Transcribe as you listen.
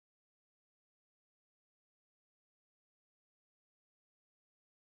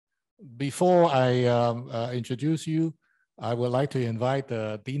before I introduce you, I would like to invite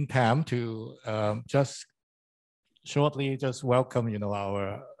Dean Tam to just shortly just welcome,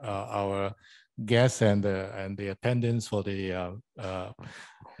 our guests and the attendance for the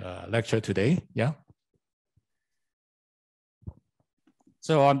lecture today. Yeah.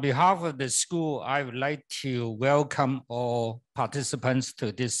 So on behalf of the school, I would like to welcome all participants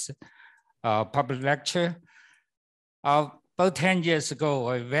to this public lecture. About 10 years ago,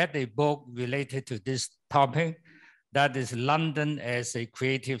 I read a book related to this topic, that is London as a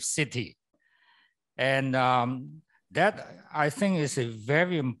creative city. And that I think is a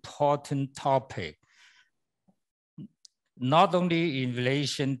very important topic, not only in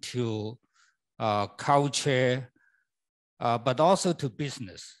relation to culture, but also to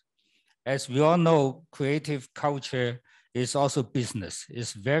business. As we all know, creative culture is also business.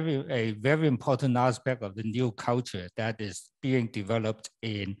 It's a very important aspect of the new culture that is being developed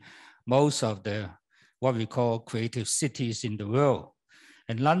in most of the what we call creative cities in the world.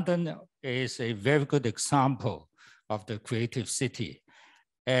 And London is a very good example of the creative city.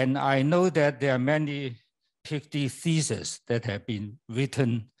 And I know that there are many PhD theses that have been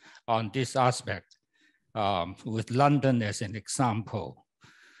written on this aspect, with London as an example.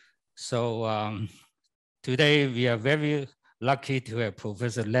 So today we are very lucky to have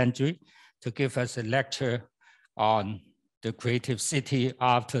Professor Landry to give us a lecture on the creative city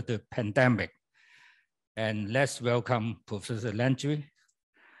after the pandemic. And let's welcome Professor Landry.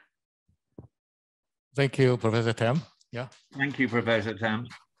 Thank you, Professor Tam. Yeah. Thank you, Professor Tam.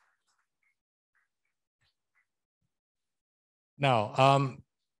 Now,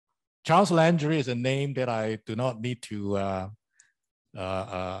 Charles Landry is a name that I do not need to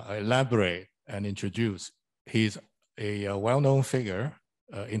elaborate and introduce. He's a well-known figure,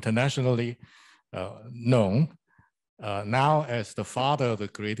 internationally known, now as the father of the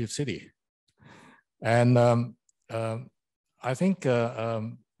creative city. And I think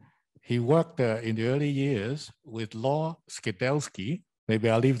he worked in the early years with Lord Skidelsky. Maybe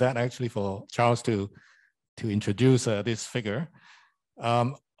I'll leave that actually for Charles to introduce this figure,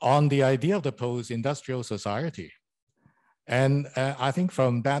 on the idea of the post-industrial society. And I think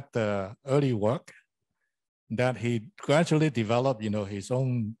from that early work that he gradually developed, his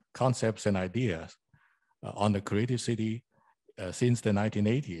own concepts and ideas on the creative city since the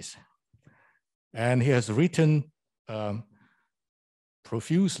 1980s. And he has written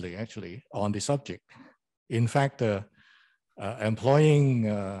profusely, actually, on the subject. In fact, employing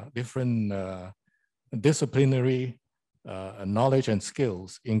different disciplinary knowledge and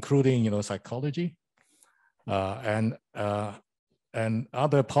skills, including, psychology and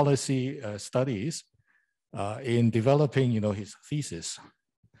other policy studies in developing, his thesis.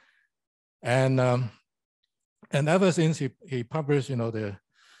 And ever since he published,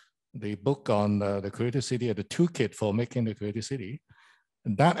 the book on the creative city, the Toolkit for making the creative city,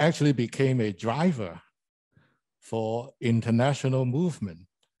 that actually became a driver for international movement.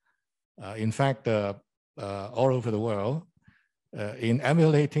 In fact, all over the world, in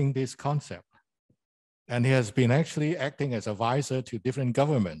emulating this concept. And he has been actually acting as advisor to different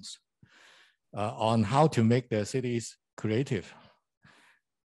governments on how to make their cities creative.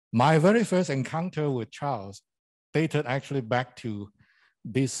 My very first encounter with Charles dated actually back to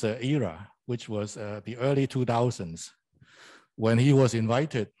this era, which was the early 2000s, when he was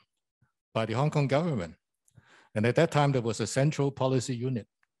invited by the Hong Kong government. And at that time, there was a central policy unit.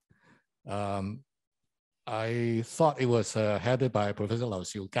 I thought it was headed by Professor Lau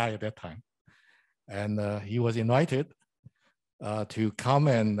Siu Gai at that time. And he was invited to come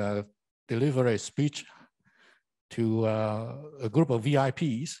and deliver a speech to a group of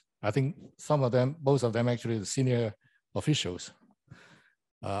VIPs. I think some of them, most of them actually the senior officials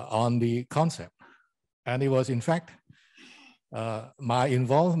on the concept. And it was in fact my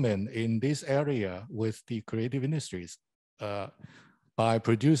involvement in this area with the creative industries by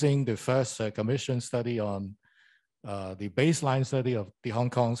producing the first commission study on the baseline study of the Hong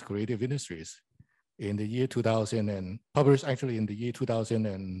Kong's creative industries in the year 2000 and published actually in the year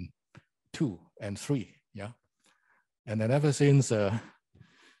 2002 and 3, yeah. And then ever since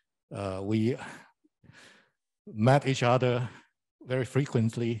we met each other very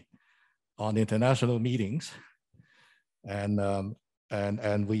frequently on international meetings, and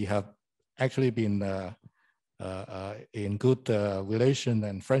we have actually been in good relation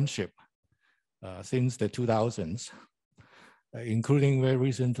and friendship since the 2000s, including very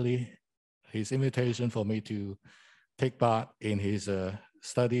recently his invitation for me to take part in his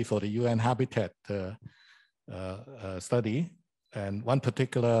study for the UN Habitat study, and one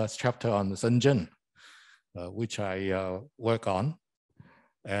particular chapter on Shenzhen, which I work on.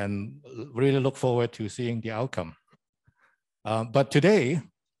 and really look forward to seeing the outcome. But today,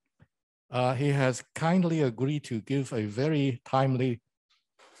 he has kindly agreed to give a very timely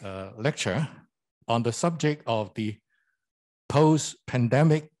lecture on the subject of the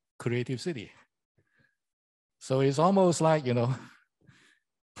post-pandemic creative city. So it's almost like, you know,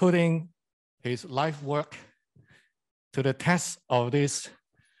 putting his life work to the test of this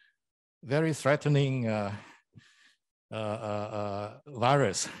very threatening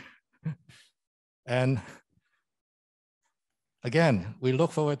virus. And again, we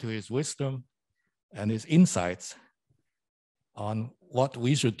look forward to his wisdom and his insights on what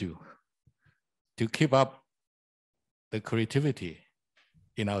we should do to keep up the creativity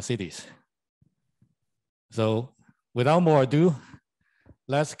in our cities. So without more ado,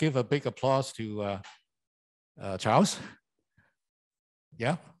 let's give a big applause to Charles.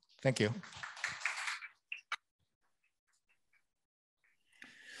 Yeah, thank you.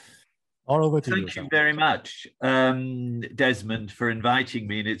 All over to you. Thank you very much, Desmond, for inviting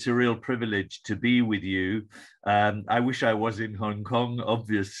me, and it's a real privilege to be with you. I wish I was in Hong Kong,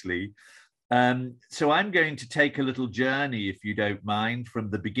 obviously. So I'm going to take a little journey, if you don't mind, from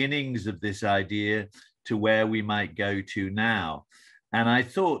the beginnings of this idea to where we might go to now. And I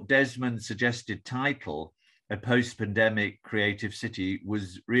thought Desmond's suggested title, A Post-Pandemic Creative City,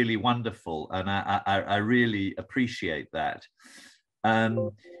 was really wonderful, and I really appreciate that.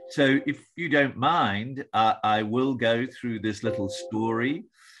 So if you don't mind, I will go through this little story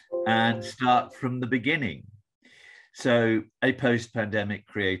and start from the beginning. So a post-pandemic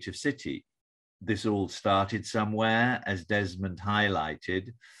creative city. This all started somewhere, as Desmond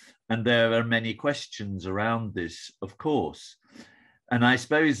highlighted, and there are many questions around this, of course. And I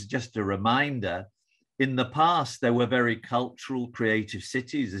suppose just a reminder, in the past, there were very cultural creative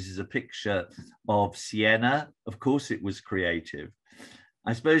cities. This is a picture of Siena. Of course, it was creative.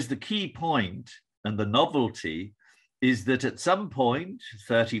 I suppose the key point and the novelty is that at some point,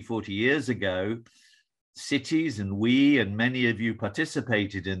 30, 40 years ago, cities, and we and many of you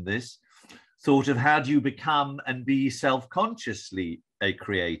participated in this, thought of how do you become and be self-consciously a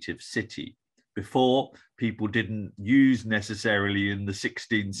creative city. Before, people didn't use necessarily in the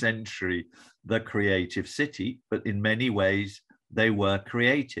 16th century the creative city, but in many ways they were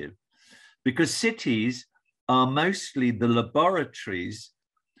creative. Because cities are mostly the laboratories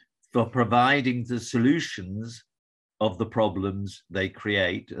for providing the solutions of the problems they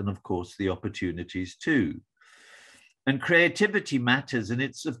create, and of course the opportunities too. And creativity matters, and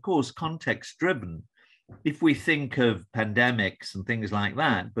it's of course context driven. If we think of pandemics and things like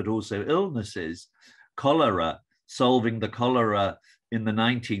that, but also illnesses, cholera, solving the cholera in the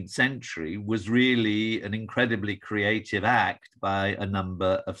 19th century was really an incredibly creative act by a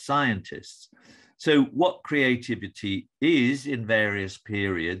number of scientists. So what creativity is in various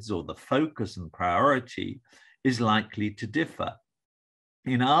periods, or the focus and priority, is likely to differ.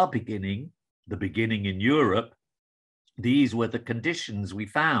 In our beginning, the beginning in Europe, these were the conditions we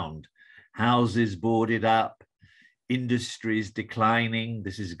found. Houses boarded up, industries declining.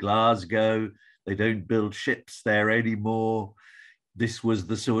 This is Glasgow. They don't build ships there anymore. This was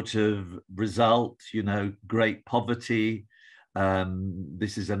the sort of result, you know, great poverty.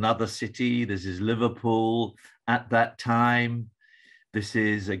 This is another city. This is Liverpool at that time. This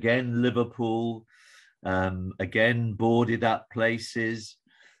is again Liverpool, again boarded up places,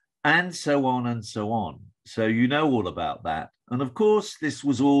 and so on and so on. So you know all about that. And of course, this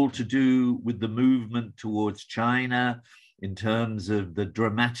was all to do with the movement towards China in terms of the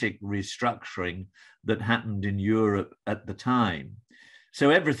dramatic restructuring that happened in Europe at the time.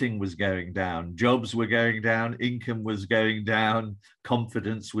 So everything was going down. Jobs were going down, income was going down,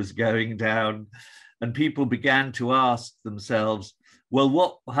 confidence was going down. And people began to ask themselves, well,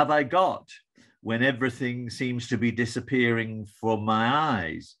 what have I got when everything seems to be disappearing from my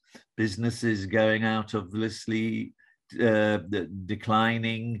eyes? Businesses going out of listlessly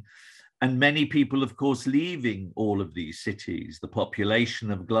declining, and many people, of course, leaving all of these cities. The population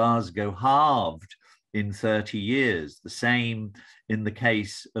of Glasgow halved in 30 years, the same in the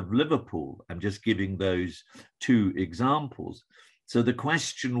case of Liverpool. I'm just giving those two examples. So the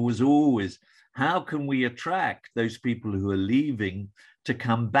question was always, how can we attract those people who are leaving to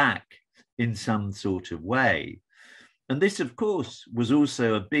come back in some sort of way? And this, of course, was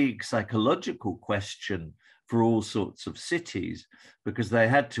also a big psychological question for all sorts of cities, because they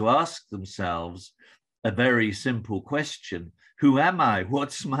had to ask themselves a very simple question. Who am I?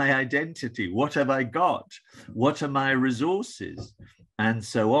 What's my identity? What have I got? What are my resources? And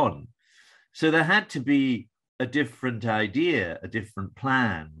so on. So there had to be a different idea, a different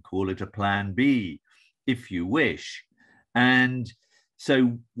plan, call it a plan B, if you wish. And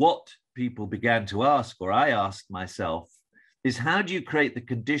So what people began to ask, or I asked myself, is how do you create the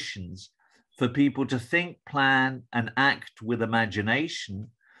conditions for people to think, plan, and act with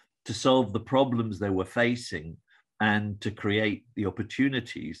imagination to solve the problems they were facing and to create the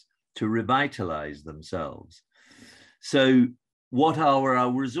opportunities to revitalize themselves? So what are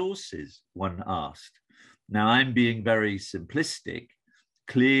our resources, one asked. Now, I'm being very simplistic.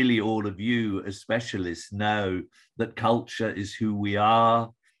 Clearly, all of you as specialists know that culture is who we are.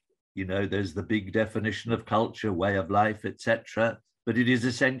 You know, there's the big definition of culture, way of life, etc. But it is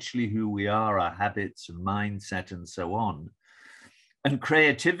essentially who we are, our habits and mindset and so on. And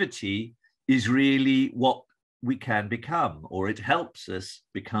creativity is really what we can become, or it helps us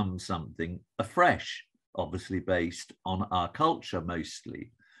become something afresh, obviously based on our culture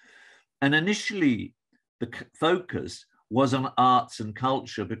mostly. And initially, the focus was on arts and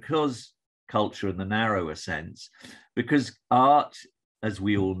culture, because culture in the narrower sense, because art, as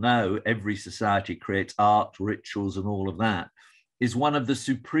we all know, every society creates art, rituals, and all of that, is one of the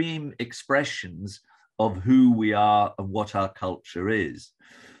supreme expressions of who we are and what our culture is.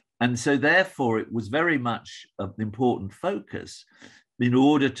 And so therefore, it was very much an important focus in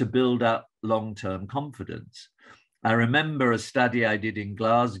order to build up long-term confidence. I remember a study I did in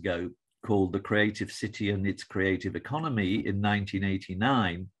Glasgow called The Creative City and Its Creative Economy in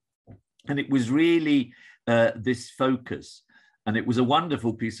 1989. And it was really this focus. And it was a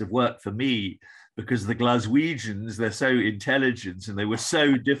wonderful piece of work for me, because the Glaswegians, they're so intelligent and they were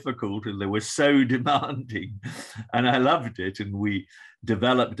so difficult and they were so demanding. And I loved it. And we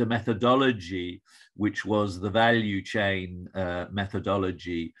developed a methodology, which was the value chain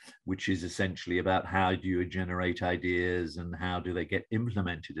methodology, which is essentially about how do you generate ideas and how do they get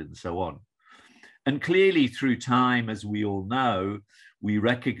implemented and so on. And clearly through time, as we all know, we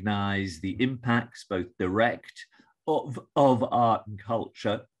recognize the impacts, both direct of art and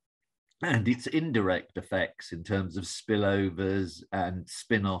culture, and its indirect effects in terms of spillovers and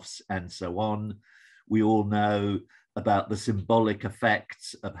spin-offs and so on. We all know about the symbolic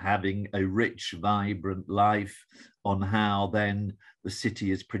effects of having a rich, vibrant life on how then the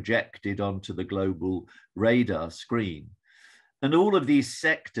city is projected onto the global radar screen. And all of these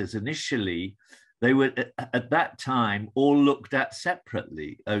sectors initially, they were at that time all looked at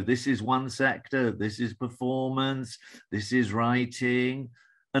separately. Oh, this is one sector, this is performance, this is writing.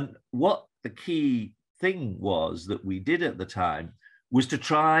 And what the key thing was that we did at the time was to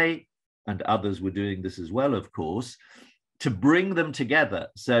try, and others were doing this as well, of course, to bring them together.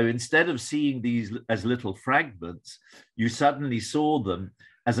 So instead of seeing these as little fragments, you suddenly saw them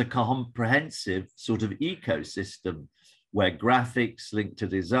as a comprehensive sort of ecosystem where graphics linked to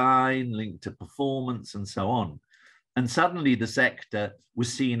design, linked to performance and so on. And suddenly the sector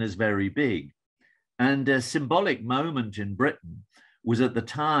was seen as very big. And a symbolic moment in Britain was at the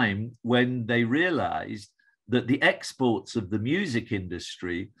time when they realized that the exports of the music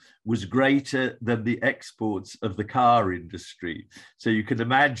industry was greater than the exports of the car industry. So you can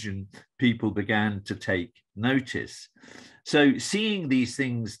imagine people began to take notice. So seeing these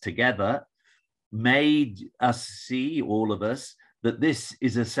things together made us see, all of us, that this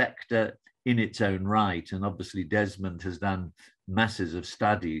is a sector in its own right. And obviously Desmond has done masses of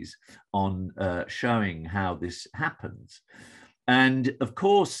studies on showing how this happens. And of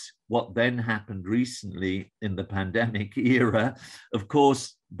course, what then happened recently in the pandemic era, of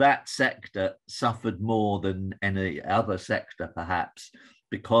course, that sector suffered more than any other sector, perhaps,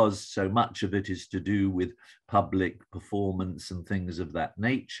 because so much of it is to do with public performance and things of that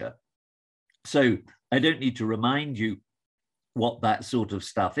nature. So I don't need to remind you what that sort of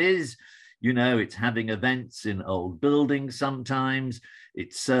stuff is. You know, it's having events in old buildings sometimes.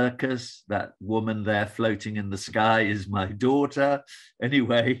 It's circus. That woman there floating in the sky is my daughter.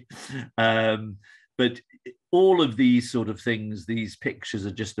 Anyway, but all of these sort of things, these pictures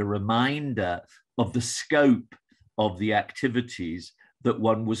are just a reminder of the scope of the activities that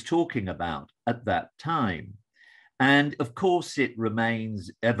one was talking about at that time. And of course, it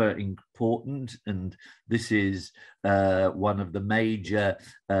remains ever important. And this is one of the major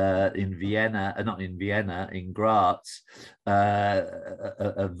in Vienna, not in Vienna, in Graz,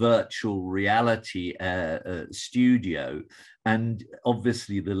 a virtual reality studio. And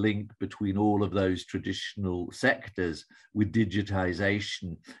obviously the link between all of those traditional sectors with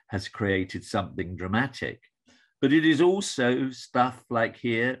digitization has created something dramatic. But it is also stuff like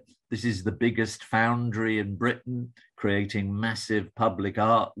here. This is the biggest foundry in Britain, creating massive public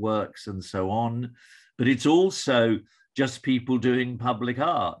artworks and so on. But it's also just people doing public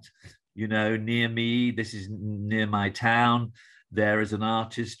art. You know, near me, this is near my town, there as an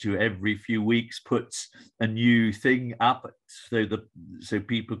artist who every few weeks puts a new thing up so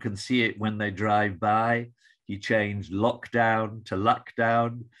people can see it when they drive by. He changed lockdown to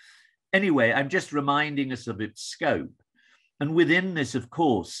luckdown. Anyway, I'm just reminding us of its scope. And within this, of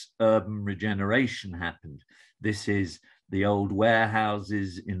course, urban regeneration happened. This is the old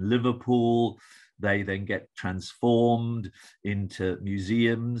warehouses in Liverpool. They then get transformed into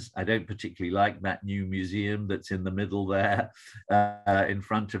museums. I don't particularly like that new museum that's in the middle there in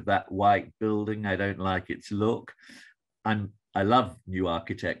front of that white building. I don't like its look. I love new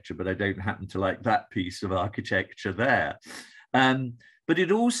architecture, but I don't happen to like that piece of architecture there. But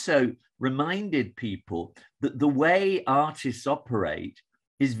it also reminded people that the way artists operate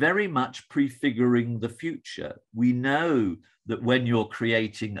is very much prefiguring the future. We know that when you're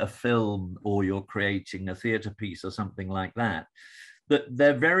creating a film or you're creating a theatre piece or something like that, that there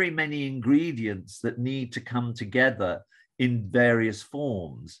are very many ingredients that need to come together in various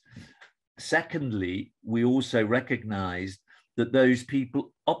forms. Secondly, we also recognized that those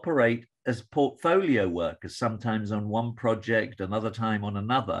people operate as portfolio workers, sometimes on one project, another time on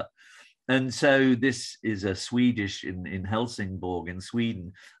another. And so this is a Swedish in Helsingborg in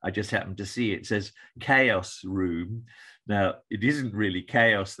Sweden. I just happened to see it says chaos room. Now, it isn't really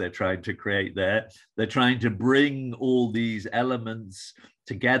chaos they're trying to create there. They're trying to bring all these elements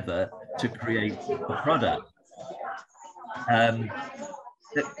together to create a product.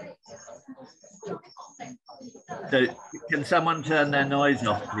 So can someone turn their noise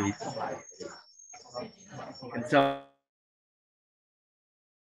off, please? Can someone...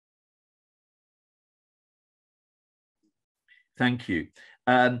 Thank you.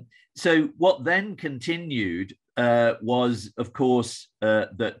 So what then continued was, of course,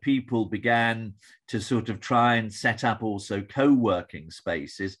 that people began to sort of try and set up also co-working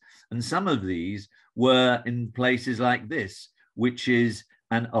spaces. And some of these were in places like this, which is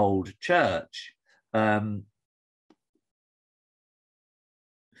an old church.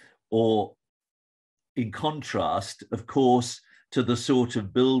 Or in contrast, of course, to the sort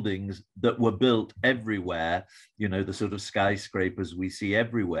of buildings that were built everywhere, you know, the sort of skyscrapers we see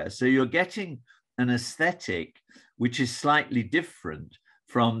everywhere. So you're getting an aesthetic which is slightly different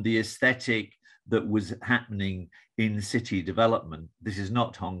from the aesthetic that was happening in city development. This is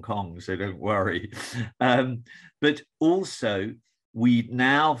not Hong Kong, so don't worry. But also, we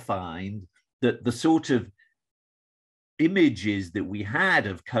now find that the sort of images that we had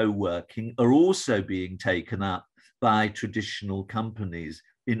of co-working are also being taken up by traditional companies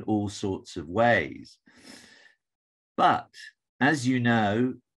in all sorts of ways. But as you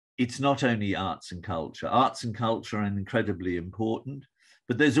know, it's not only arts and culture. Arts and culture are incredibly important,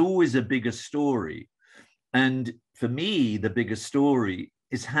 but there's always a bigger story. And for me, the bigger story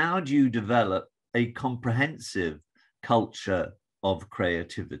is how do you develop a comprehensive culture of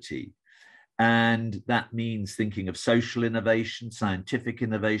creativity? And that means thinking of social innovation, scientific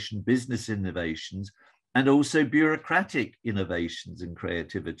innovation, business innovations, and also bureaucratic innovations and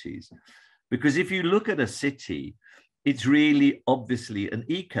creativities. Because if you look at a city, it's really obviously an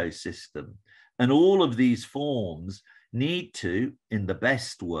ecosystem. And all of these forms need to, in the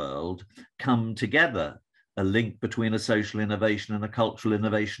best world, come together. A link between a social innovation and a cultural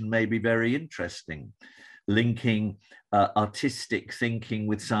innovation may be very interesting. Linking artistic thinking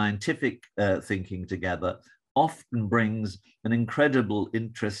with scientific thinking together often brings an incredible,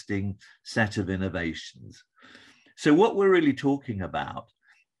 interesting set of innovations. So what we're really talking about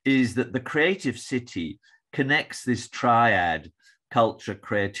is that the creative city connects this triad, culture,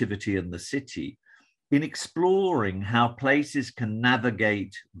 creativity, and the city, in exploring how places can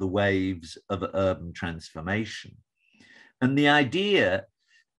navigate the waves of urban transformation. And the idea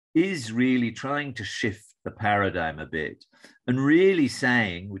is really trying to shift the paradigm a bit and really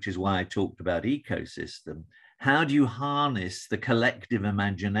saying, which is why I talked about ecosystem, how do you harness the collective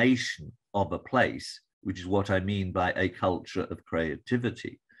imagination of a place, which is what I mean by a culture of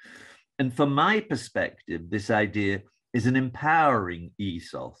creativity. And from my perspective, this idea is an empowering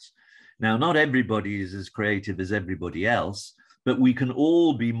ethos. Now, not everybody is as creative as everybody else, but we can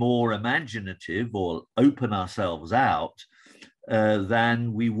all be more imaginative or open ourselves out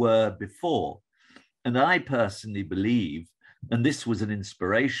than we were before. And I personally believe, and this was an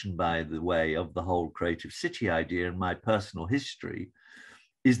inspiration, by the way, of the whole creative city idea in my personal history,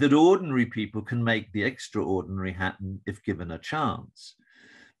 is that ordinary people can make the extraordinary happen if given a chance.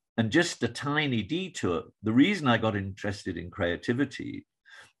 And just a tiny detour, the reason I got interested in creativity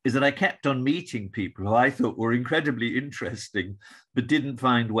is that I kept on meeting people who I thought were incredibly interesting, but didn't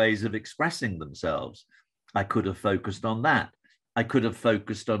find ways of expressing themselves. I could have focused on that. I could have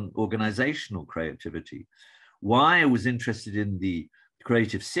focused on organizational creativity. why I was interested in the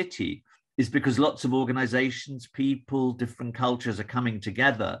creative city is because lots of organizations, people, different cultures are coming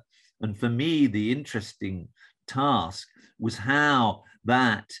together. And for me, the interesting task was how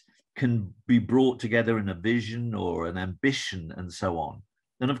that can be brought together in a vision or an ambition and so on.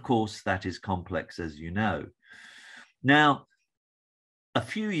 And of course, that is complex, as you know. Now, a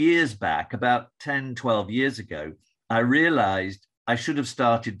few years back, about 10, 12 years ago, I realized I should have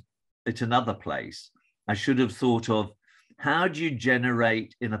started at another place. I should have thought of, how do you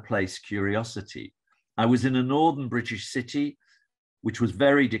generate in a place curiosity? I was in a northern British city, which was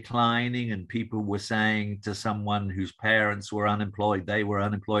very declining, and people were saying to someone whose parents were unemployed, they were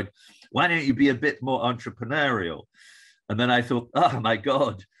unemployed, why don't you be a bit more entrepreneurial? And then I thought, oh my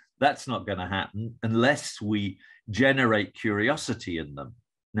God, that's not going to happen unless we generate curiosity in them.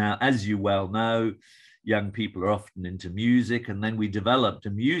 Now, as you well know, young people are often into music, and then we developed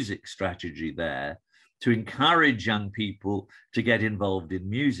a music strategy there to encourage young people to get involved in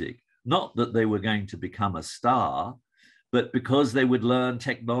music. Not that they were going to become a star, but because they would learn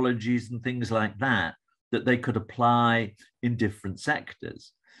technologies and things like that, that they could apply in different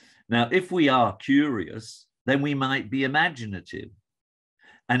sectors. Now, if we are curious, then we might be imaginative.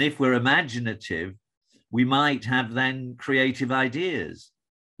 And if we're imaginative, we might have then creative ideas.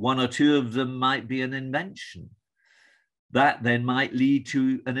 One or two of them might be an invention. That then might lead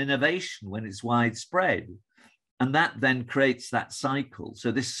to an innovation when it's widespread. And that then creates that cycle.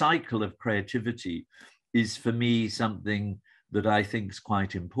 So this cycle of creativity is, for me, something that I think is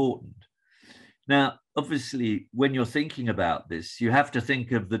quite important. Now, obviously, when you're thinking about this, you have to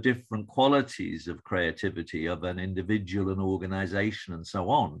think of the different qualities of creativity of an individual, an organization, and so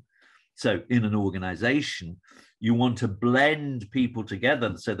on. So in an organization, you want to blend people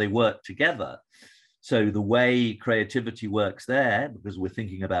together so they work together. So the way creativity works there, because we're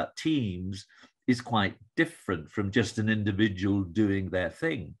thinking about teams, is quite different from just an individual doing their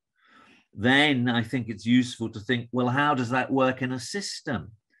thing. Then I think it's useful to think, well, how does that work in a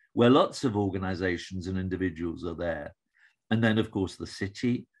system where lots of organizations and individuals are there? And then, of course, the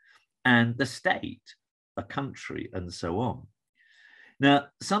city and the state, a country, and so on. Now,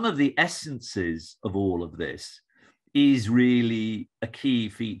 some of the essences of all of this is really a key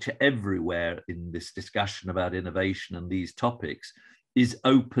feature everywhere in this discussion about innovation and these topics, is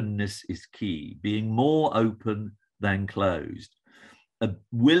openness is key, being more open than closed, a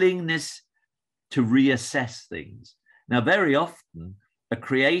willingness to reassess things. Now, very often, a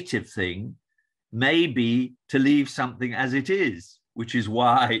creative thing may be to leave something as it is, which is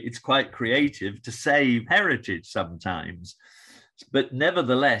why it's quite creative to save heritage sometimes. But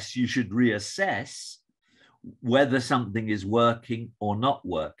nevertheless, you should reassess whether something is working or not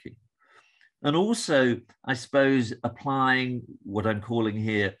working. And also, I suppose, applying what I'm calling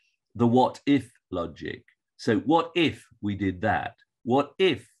here the what if logic. So what if we did that? What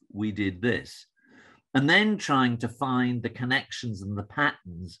if we did this? And then trying to find the connections and the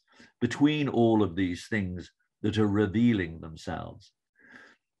patterns between all of these things that are revealing themselves.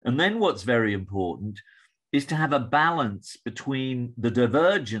 And then what's very important is to have a balance between the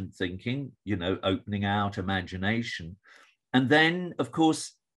divergent thinking, you know, opening out imagination. And then, of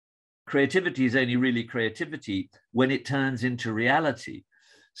course, creativity is only really creativity when it turns into reality.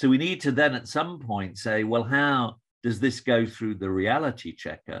 So we need to then at some point say, well, how does this go through the reality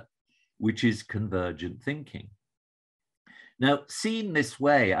checker, which is convergent thinking? Now, seen this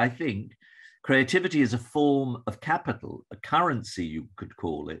way, I think creativity is a form of capital, a currency, you could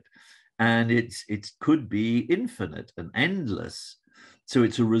call it. And it could be infinite and endless. So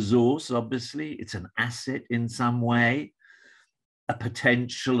it's a resource, obviously. It's an asset in some way, a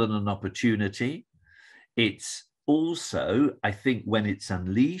potential and an opportunity. It's also, I think, when it's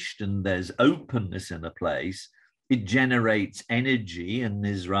unleashed and there's openness in a place, it generates energy and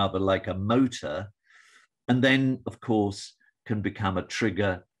is rather like a motor. And then, of course, can become a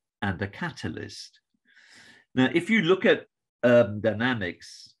trigger and a catalyst. Now, if you look at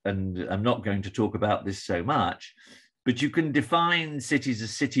dynamics, and I'm not going to talk about this so much, but you can define cities as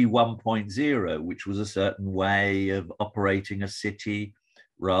City 1.0, which was a certain way of operating a city,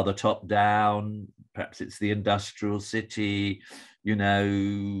 rather top down. Perhaps it's the industrial city, you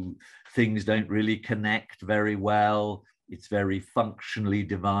know, things don't really connect very well. It's very functionally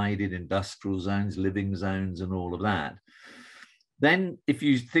divided, industrial zones, living zones, and all of that. Then if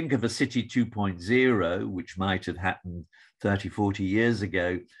you think of a City 2.0, which might have happened 30, 40 years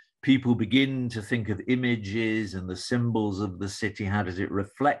ago, people begin to think of images and the symbols of the city. How does it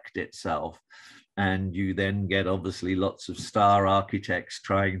reflect itself? And you then get obviously lots of star architects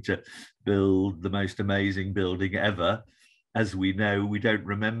trying to build the most amazing building ever. as we know, we don't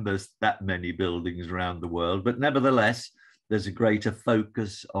remember that many buildings around the world, but nevertheless, there's a greater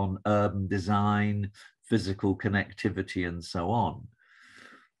focus on urban design, physical connectivity, and so on.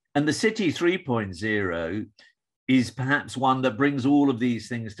 And the City 3.0 is perhaps one that brings all of these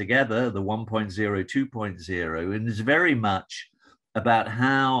things together, the 1.0, 2.0, and is very much about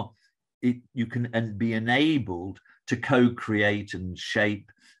how you can be enabled to co-create and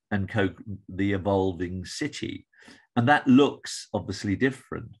shape and the evolving city. And that looks obviously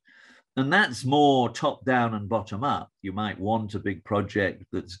different. And that's more top down and bottom up. You might want a big project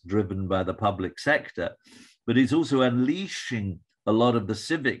that's driven by the public sector, but it's also unleashing a lot of the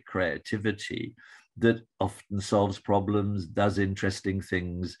civic creativity that often solves problems, does interesting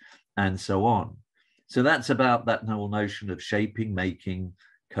things, and so on. So that's about that whole notion of shaping, making,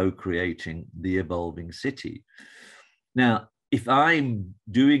 co-creating the evolving city. Now, if I'm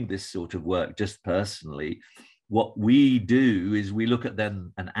doing this sort of work just personally, what we do is we look at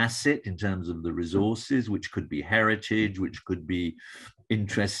then an asset in terms of the resources, which could be heritage, which could be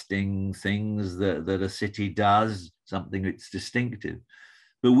interesting things that a city does, something that's distinctive.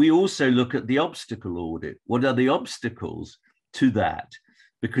 But we also look at the obstacle audit. What are the obstacles to that?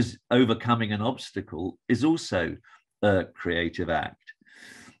 Because overcoming an obstacle is also a creative act.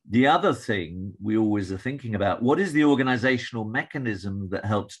 The other thing we always are thinking about, what is the organizational mechanism that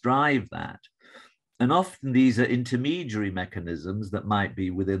helps drive that? And often these are intermediary mechanisms that might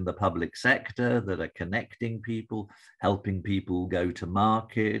be within the public sector that are connecting people, helping people go to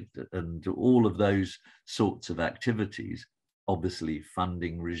market, and all of those sorts of activities, obviously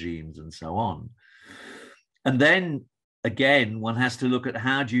funding regimes and so on. And then again, one has to look at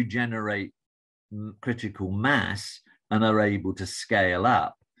how do you generate critical mass and are able to scale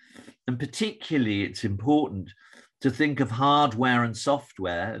up. And particularly it's important to think of hardware and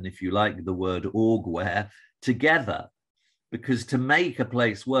software, and if you like the word orgware, together, because to make a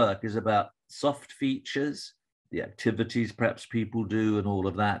place work is about soft features, the activities perhaps people do and all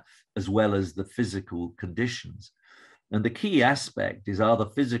of that, as well as the physical conditions. And the key aspect is, are the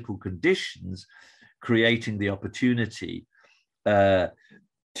physical conditions creating the opportunity to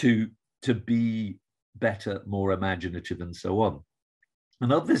be better, more imaginative, and so on.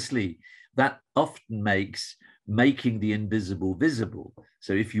 And obviously that often makes making the invisible visible.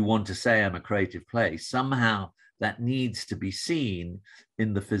 So if you want to say I'm a creative place, somehow that needs to be seen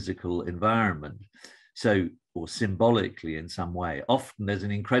in the physical environment. So, or symbolically in some way. Often there's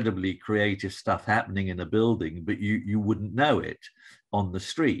an incredibly creative stuff happening in a building, but you wouldn't know it on the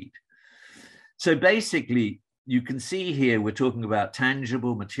street. So basically, you can see here, we're talking about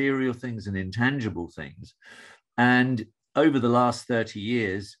tangible, material things and intangible things. And over the last 30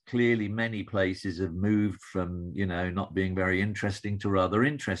 years, clearly many places have moved from, not being very interesting to rather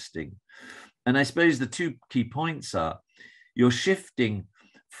interesting. And I suppose the two key points are, you're shifting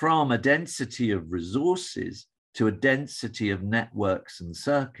from a density of resources to a density of networks and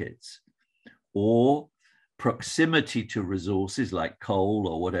circuits, or proximity to resources like coal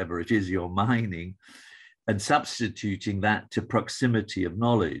or whatever it is you're mining, and substituting that to proximity of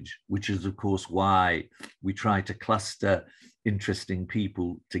knowledge, which is, of course, why we try to cluster interesting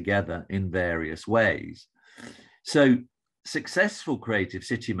people together in various ways. So successful creative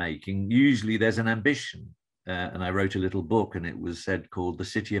city making, usually there's an ambition. And I wrote a little book and it was said called The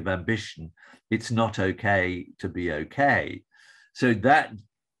City of Ambition. It's not okay to be okay. So that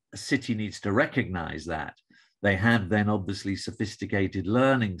city needs to recognize that. They have then obviously sophisticated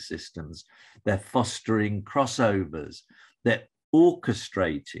learning systems. They're fostering crossovers. They're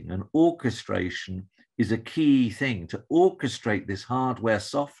orchestrating, and orchestration is a key thing, to orchestrate this hardware,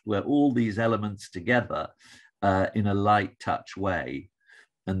 software, all these elements together in a light touch way.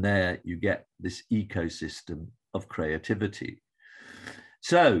 And there you get this ecosystem of creativity.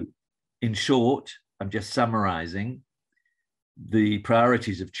 So in short, I'm just summarizing, the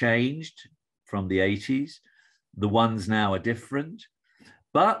priorities have changed from the 80s. The ones now are different,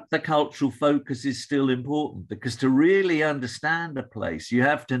 but the cultural focus is still important, because to really understand a place, you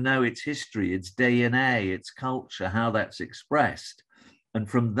have to know its history, its DNA, its culture, how that's expressed. And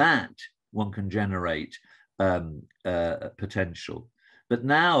from that, one can generate potential. But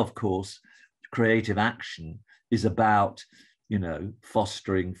now, of course, creative action is about,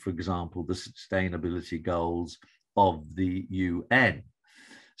 fostering, for example, the sustainability goals of the UN.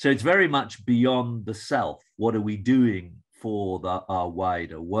 So it's very much beyond the self. What are we doing for our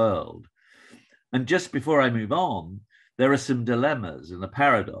wider world? And just before I move on, there are some dilemmas and a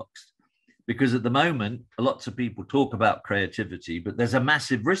paradox, because at the moment, lots of people talk about creativity, but there's a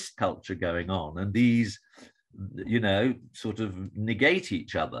massive risk culture going on, and these, sort of negate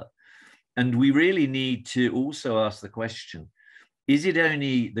each other. And we really need to also ask the question, is it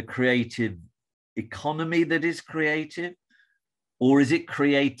only the creative economy that is creative, or is it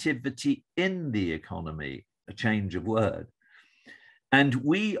creativity in the economy? A change of word. And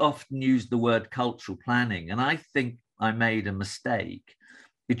we often use the word cultural planning, and I think I made a mistake.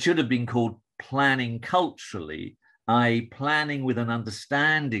 It should have been called planning culturally, i.e. planning with an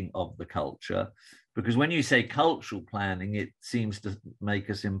understanding of the culture, because when you say cultural planning, it seems to make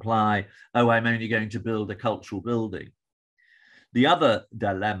us imply, oh, I'm only going to build a cultural building. The other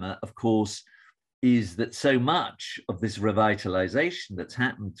dilemma, of course, is that so much of this revitalization that's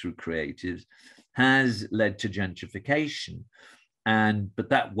happened through creatives has led to gentrification. But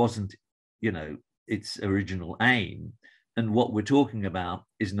that wasn't, its original aim. And what we're talking about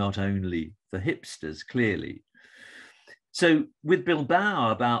is not only for hipsters, clearly. So with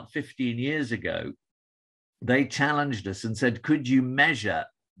Bilbao about 15 years ago, they challenged us and said, could you measure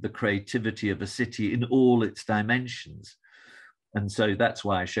the creativity of a city in all its dimensions? And so that's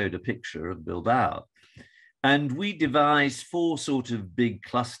why I showed a picture of Bilbao. And we devised 4 sort of big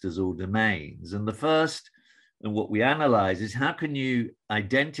clusters or domains. And the first, and what we analyze, is how can you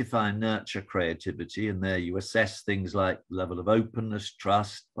identify and nurture creativity? And there you assess things like level of openness,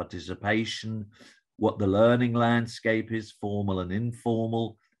 trust, participation, what the learning landscape is, formal and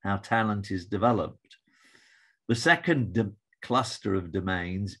informal, how talent is developed. The second cluster of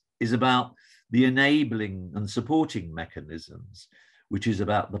domains is about the enabling and supporting mechanisms, which is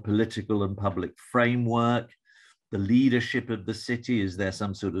about the political and public framework, the leadership of the city. Is there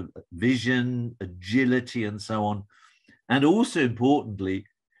some sort of vision, agility, and so on? And also importantly,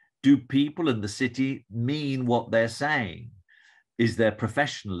 do people in the city mean what they're saying? Is there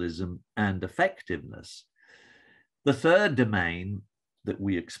professionalism and effectiveness? The third domain that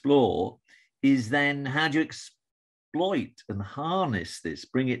we explore is then how do you exploit and harness this,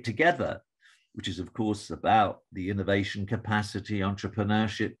 bring it together, which is of course about the innovation capacity,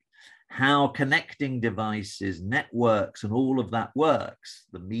 entrepreneurship, how connecting devices, networks, and all of that works,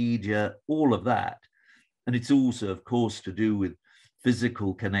 the media, all of that. And it's also, of course, to do with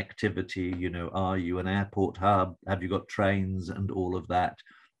physical connectivity, are you an airport hub? Have you got trains and all of that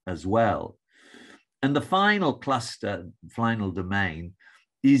as well? And the final cluster, final domain,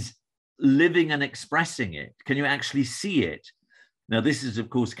 is living and expressing it. Can you actually see it? Now, this is, of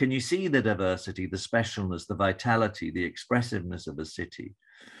course, can you see the diversity, the specialness, the vitality, the expressiveness of a city?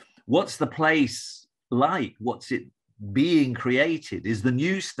 What's the place like? What's it being created? Is the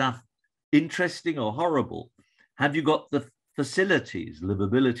new stuff interesting or horrible? Have you got the facilities,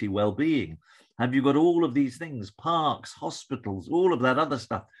 livability, well-being? Have you got all of these things, parks, hospitals, all of that other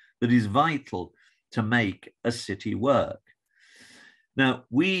stuff that is vital to make a city work? Now,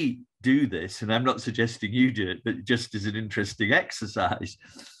 we do this, and I'm not suggesting you do it, but just as an interesting exercise.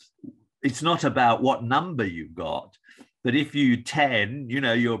 It's not about what number you've got, but if you're 10,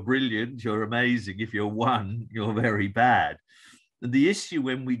 you're brilliant, you're amazing. If you're 1, you're very bad. And the issue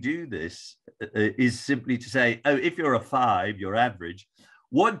when we do this is simply to say, oh, if you're a 5, you're average,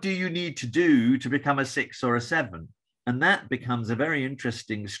 what do you need to do to become a 6 or a 7? And that becomes a very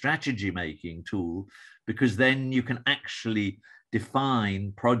interesting strategy making tool, because then you can actually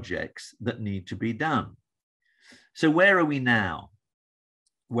define projects that need to be done. So where are we now?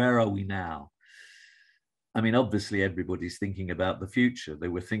 Where are we now? I mean, obviously everybody's thinking about the future. They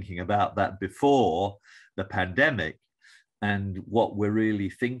were thinking about that before the pandemic. And what we're really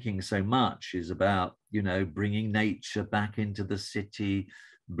thinking so much is about, bringing nature back into the city,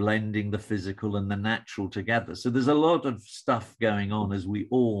 blending the physical and the natural together. So there's a lot of stuff going on, as we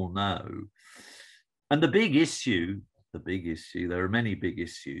all know. And the big issue, there are many big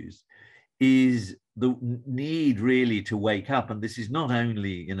issues, is the need really to wake up. And this is not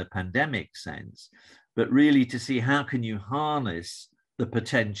only in a pandemic sense, but really to see how can you harness the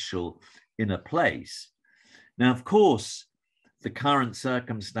potential in a place. Now, of course, the current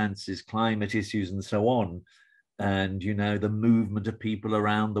circumstances, climate issues and so on, and, the movement of people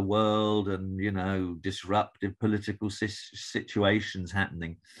around the world and, disruptive political situations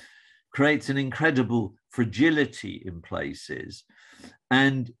happening, creates an incredible fragility in places.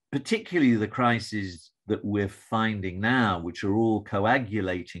 And particularly the crises that we're finding now, which are all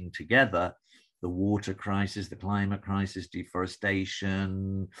coagulating together, the water crisis, the climate crisis,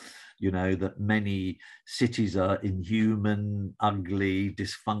 deforestation, that many cities are inhuman, ugly,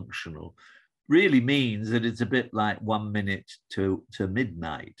 dysfunctional, really means that it's a bit like 1 minute to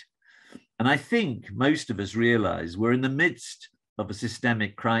midnight. And I think most of us realize we're in the midst of a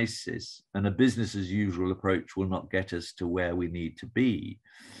systemic crisis, and a business as usual approach will not get us to where we need to be.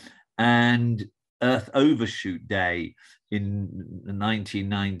 And Earth Overshoot Day in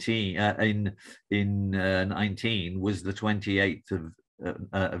 1919, in 19 was the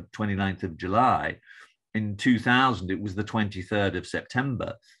 29th of July. In 2000, it was the 23rd of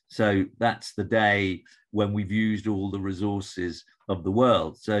September. So that's the day when we've used all the resources of the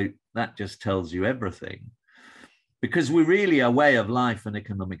world. So that just tells you everything. Because our way of life and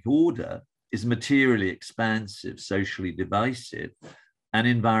economic order is materially expansive, socially divisive, and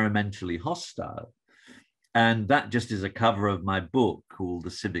environmentally hostile. And that just is a cover of my book called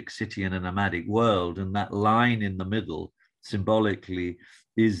The Civic City in a Nomadic World. And that line in the middle symbolically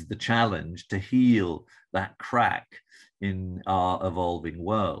is the challenge to heal that crack in our evolving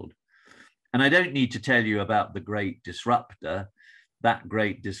world. And I don't need to tell you about the great disruptor. That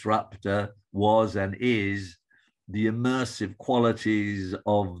great disruptor was and is the immersive qualities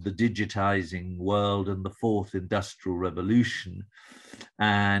of the digitizing world and the fourth industrial revolution,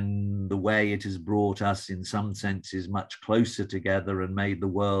 and the way it has brought us in some senses much closer together and made the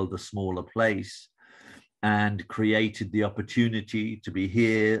world a smaller place, and created the opportunity to be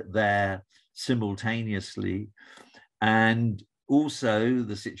here, there, simultaneously. And also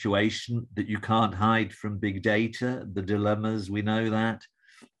the situation that you can't hide from big data, the dilemmas, we know that,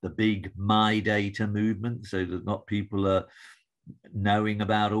 the big my data movement, so that not people are knowing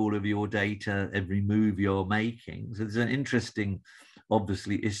about all of your data, every move you're making. So there's an interesting,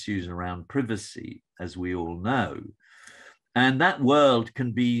 obviously, issues around privacy, as we all know. And that world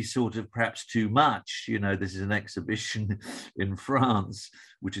can be sort of perhaps too much. You know, this is an exhibition in France,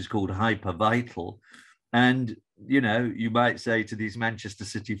 which is called Hyper Vital. And, you know, you might say to these Manchester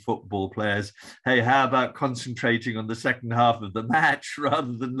City football players, hey, how about concentrating on the second half of the match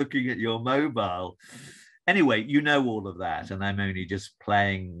rather than looking at your mobile? Anyway, you know all of that, and I'm only just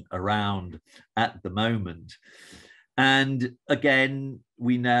playing around at the moment. And again,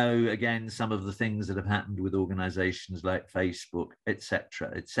 we know, again, some of the things that have happened with organizations like Facebook, et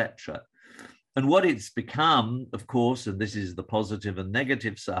cetera, et cetera. And what it's become, of course, and this is the positive and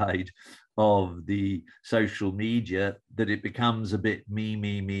negative side of the social media, that it becomes a bit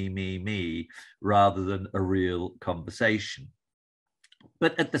me, rather than a real conversation.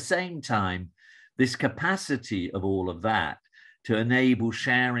 But at the same time, this capacity of all of that to enable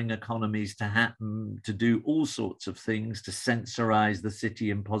sharing economies to happen, to do all sorts of things, to sensorize the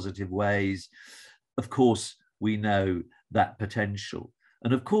city in positive ways, of course, we know that potential.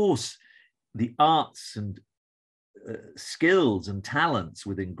 And of course, the arts and skills and talents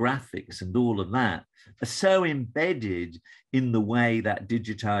within graphics and all of that are so embedded in the way that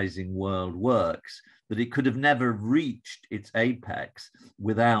digitizing world works that it could have never reached its apex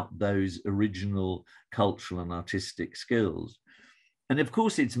without those original cultural and artistic skills. And of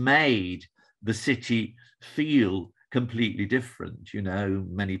course, it's made the city feel completely different, you know,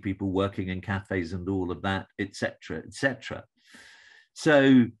 many people working in cafes and all of that, et cetera, et cetera.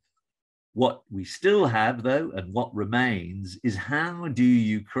 So what we still have, though, and what remains, is how do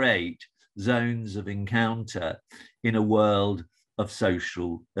you create zones of encounter in a world of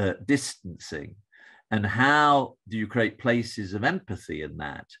social distancing? And how do you create places of empathy in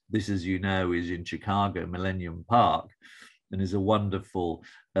that? This, as you know, is in Chicago, Millennium Park, and is a wonderful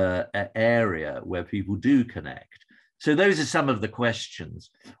area where people do connect. So those are some of the questions.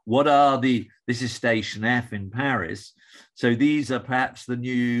 What are this is Station F in Paris. So these are perhaps the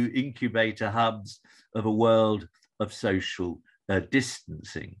new incubator hubs of a world of social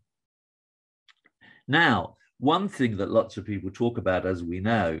distancing. Now, one thing that lots of people talk about, as we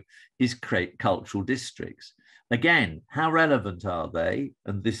know, is create cultural districts. Again, how relevant are they?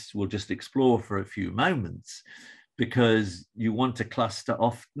 And this we'll just explore for a few moments, because you want to cluster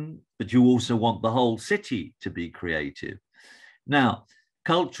often, but you also want the whole city to be creative. Now,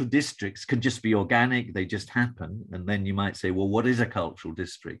 cultural districts can just be organic, they just happen. And then you might say, well, what is a cultural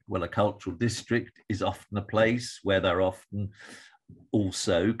district? Well, a cultural district is often a place where there are often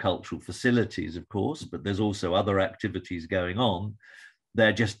also cultural facilities, of course, but there's also other activities going on.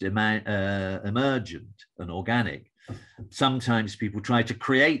 They're just emergent and organic. Sometimes people try to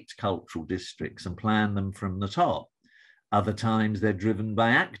create cultural districts and plan them from the top. Other times they're driven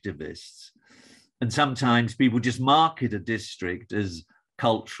by activists. And sometimes people just market a district as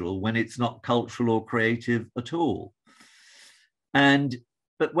cultural when it's not cultural or creative at all.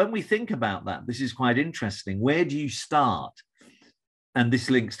 But when we think about that, this is quite interesting. Where do you start? And this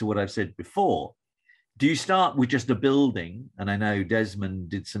links to what I've said before. Do you start with just a building? And I know Desmond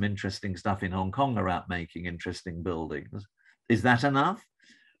did some interesting stuff in Hong Kong about making interesting buildings. Is that enough?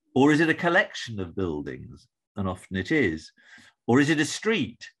 Or is it a collection of buildings? And often it is. Or is it a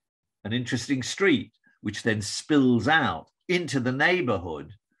street, an interesting street, which then spills out into the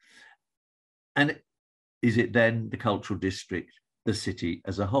neighborhood? And is it then the cultural district, the city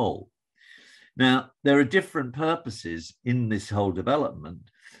as a whole? Now, there are different purposes in this whole development.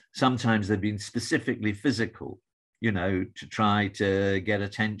 Sometimes they've been specifically physical, you know, to try to get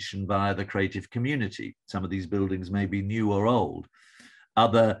attention via the creative community. Some of these buildings may be new or old.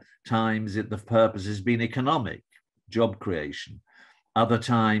 Other times the purpose has been economic, job creation. Other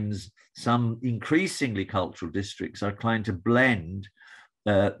times, some increasingly cultural districts are trying to blend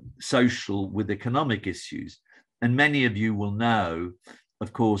social with economic issues. And many of you will know,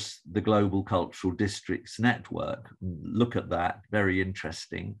 of course, the Global Cultural Districts Network. Look at that, very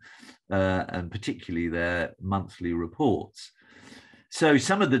interesting, and particularly their monthly reports. So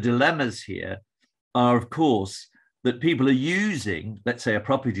some of the dilemmas here are, of course, that people are using, let's say a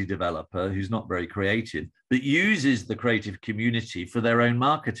property developer who's not very creative, but uses the creative community for their own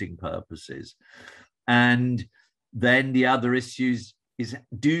marketing purposes. And then the other issues is,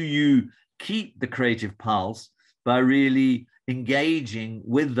 do you keep the creative pulse by really engaging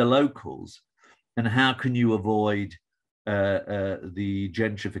with the locals, and how can you avoid the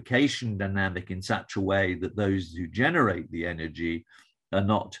gentrification dynamic in such a way that those who generate the energy are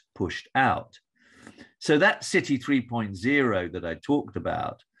not pushed out? So that City 3.0 that I talked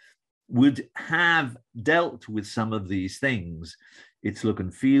about would have dealt with some of these things. Its look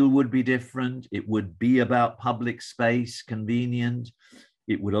and feel would be different. It would be about public space, convenient.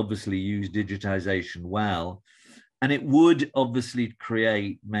 It would obviously use digitization well. And it would obviously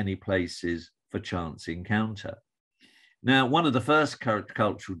create many places for chance encounter. Now, one of the first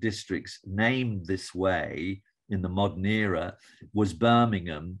cultural districts named this way in the modern era was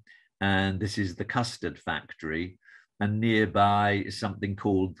Birmingham, and this is the custard factory, and nearby is something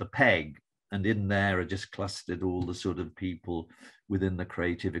called the Peg, and in there are just clustered all the sort of people within the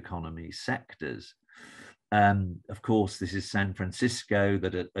creative economy sectors. Of course, this is San Francisco,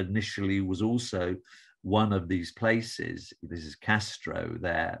 that initially was also one of these places. This is Castro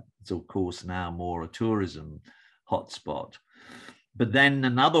there. It's of course now more a tourism hotspot. But then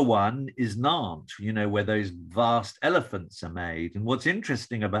another one is Nantes, you know, where those vast elephants are made. And what's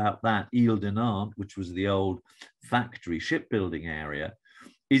interesting about that Ile de Nantes, which was the old factory shipbuilding area,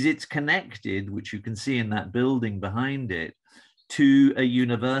 is it's connected, which you can see in that building behind it, to a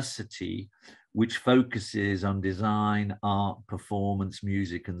university which focuses on design, art, performance,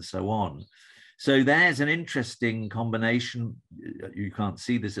 music, and so on. So there's an interesting combination. You can't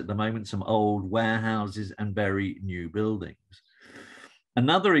see this at the moment, some old warehouses and very new buildings.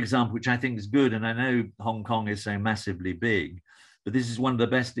 Another example, which I think is good, and I know Hong Kong is so massively big, but this is one of the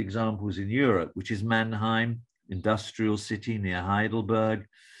best examples in Europe, which is Mannheim, industrial city near Heidelberg.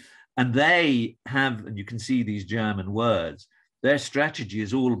 And they have, and you can see these German words, their strategy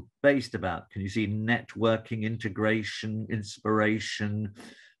is all based about, can you see, networking, integration, inspiration,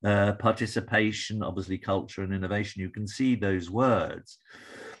 participation, obviously culture and innovation. You can see those words.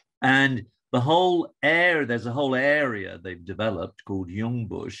 And the whole area, there's a whole area they've developed called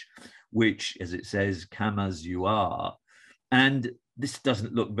Jungbusch, which, as it says, come as you are. And this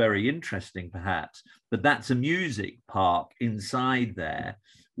doesn't look very interesting, perhaps, but that's a music park inside there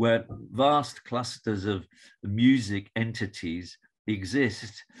where vast clusters of music entities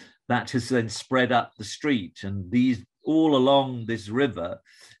exist that has then spread up the street. And these all along this river,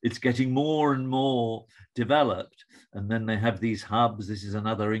 it's getting more and more developed. And then they have these hubs. This is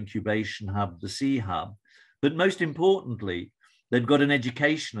another incubation hub, the Sea Hub. But most importantly, they've got an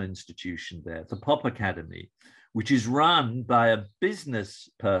educational institution there, the Pop Academy, which is run by a business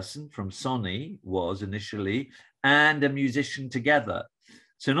person from Sony, was initially, and a musician together.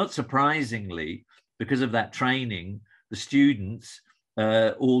 So not surprisingly, because of that training, the students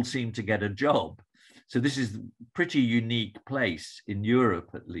all seem to get a job. So this is a pretty unique place in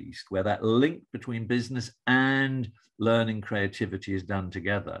Europe, at least, where that link between business and learning creativity is done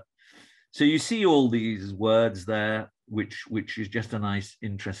together. So you see all these words there, which is just a nice,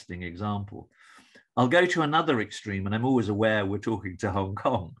 interesting example. I'll go to another extreme, and I'm always aware we're talking to Hong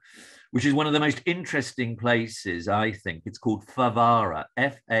Kong, which is one of the most interesting places, I think. It's called Favara,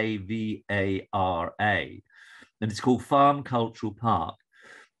 F-A-V-A-R-A, and it's called Farm Cultural Park.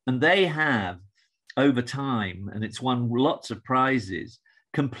 And they have, over time, and it's won lots of prizes,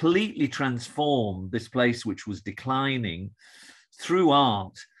 completely transformed this place which was declining through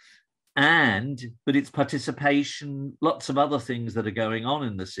art, but its participation, lots of other things that are going on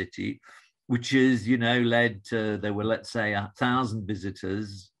in the city, which is, you know, led to, there were, let's say, 1,000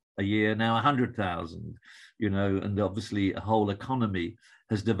 visitors a year, now 100,000, you know, and obviously a whole economy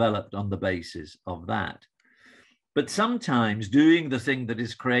has developed on the basis of that. But sometimes doing the thing that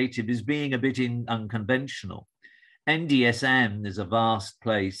is creative is being a bit unconventional. NDSM is a vast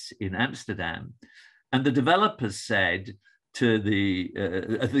place in Amsterdam, and the developers said to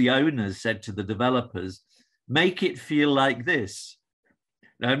the owners said to the developers, make it feel like this.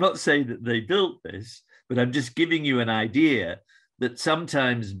 Now, I'm not saying that they built this, but I'm just giving you an idea that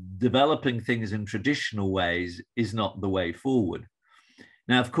sometimes developing things in traditional ways is not the way forward.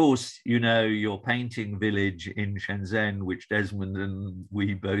 Now, of course, you know, your painting village in Shenzhen, which Desmond and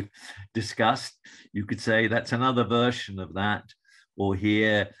we both discussed, you could say that's another version of that. Or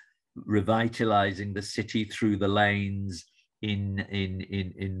here, revitalizing the city through the lanes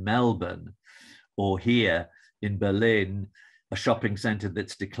in Melbourne. Or here in Berlin, a shopping center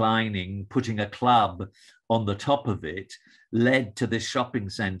that's declining, putting a club on the top of it, led to this shopping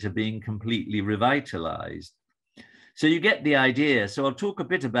center being completely revitalized. So you get the idea. So I'll talk a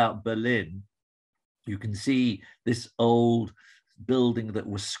bit about Berlin. You can see this old building that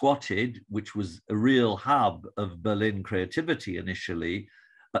was squatted, which was a real hub of Berlin creativity initially.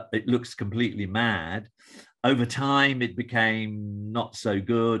 It looks completely mad. Over time, it became not so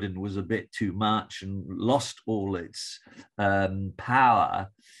good and was a bit too much and lost all its power.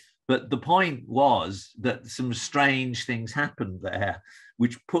 But the point was that some strange things happened there,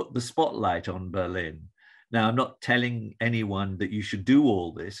 which put the spotlight on Berlin. Now, I'm not telling anyone that you should do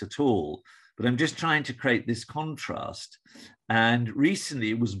all this at all, but I'm just trying to create this contrast. And recently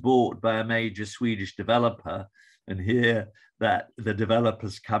it was bought by a major Swedish developer. And here that the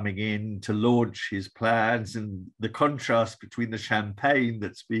developer's coming in to launch his plans, and the contrast between the champagne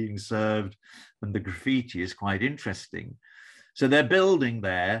that's being served and the graffiti is quite interesting. So they're building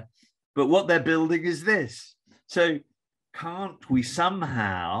there, but what they're building is this. So can't we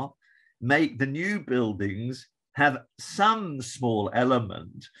somehow make the new buildings have some small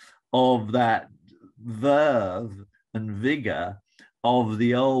element of that verve and vigor of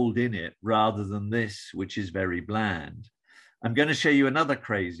the old in it, rather than this, which is very bland? I'm going to show you another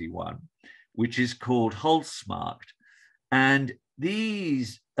crazy one, which is called Holzmarkt. And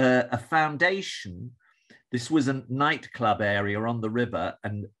these, a foundation, this was a nightclub area on the river,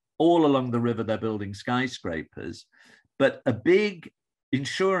 and all along the river, they're building skyscrapers. But a big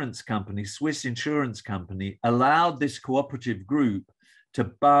insurance company, Swiss insurance company, allowed this cooperative group to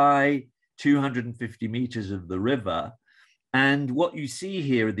buy 250 meters of the river. And what you see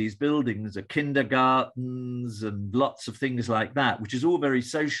here are these buildings are kindergartens and lots of things like that, which is all very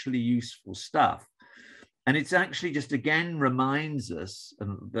socially useful stuff. And it's actually just, again, reminds us,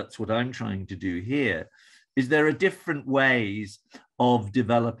 and that's what I'm trying to do here, is there are different ways of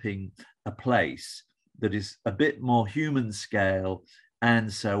developing a place that is a bit more human scale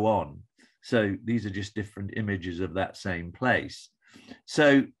and so on. So these are just different images of that same place.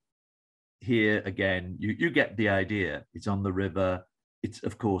 So here again, you get the idea. It's on the river. It's,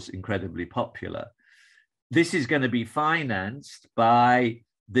 of course, incredibly popular. This is going to be financed by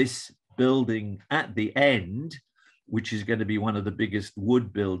this building at the end, which is going to be one of the biggest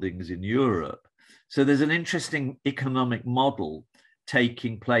wood buildings in Europe. So there's an interesting economic model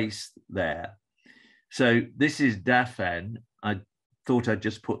taking place there. So this is Dafen. I thought I'd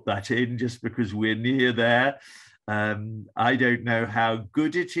just put that in just because we're near there. I don't know how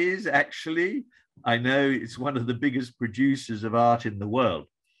good it is, actually. I know it's one of the biggest producers of art in the world.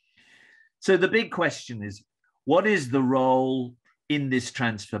 So the big question is, what is the role in this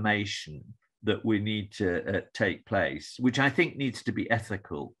transformation that we need to take place, which I think needs to be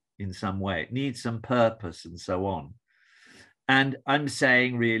ethical in some way. It needs some purpose and so on. And I'm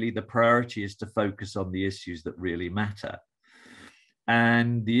saying really the priority is to focus on the issues that really matter.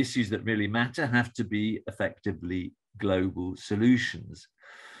 And the issues that really matter have to be effectively global solutions.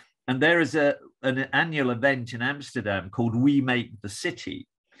 And there is an annual event in Amsterdam called We Make the City.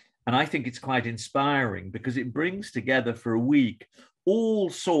 And I think it's quite inspiring because it brings together for a week all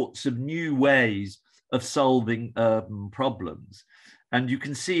sorts of new ways of solving urban problems. And you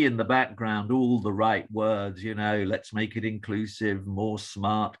can see in the background all the right words, you know, let's make it inclusive, more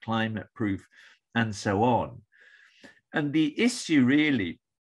smart, climate proof, and so on. And the issue really,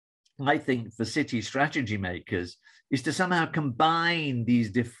 I think, for city strategy makers is to somehow combine these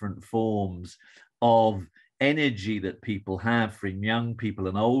different forms of energy that people have, from young people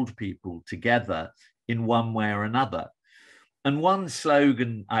and old people, together in one way or another. And one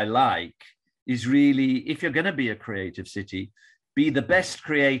slogan I like is really, if you're going to be a creative city, be the best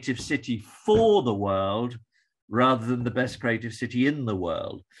creative city for the world rather than the best creative city in the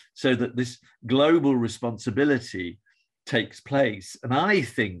world, so that this global responsibility takes place. And I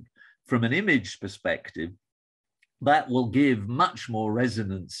think from an image perspective, that will give much more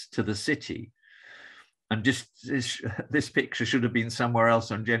resonance to the city. and just this picture should have been somewhere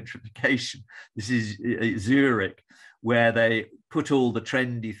else on gentrification. This is Zurich, where they put all the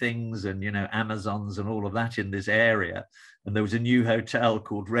trendy things and, you know, Amazons and all of that in this area. And there was a new hotel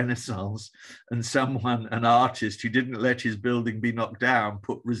called Renaissance, and someone, an artist who didn't let his building be knocked down,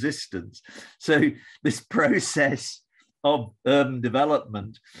 put resistance. So this process of urban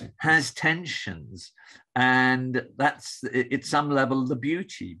development has tensions, and that's at some level the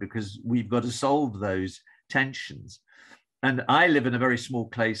beauty, because we've got to solve those tensions. And I live in a very small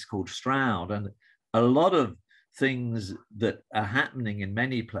place called Stroud, and a lot of things that are happening in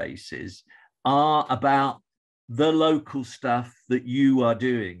many places are about the local stuff that you are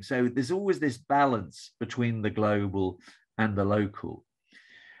doing. So there's always this balance between the global and the local.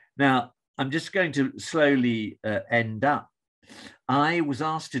 Now, I'm just going to slowly end up. I was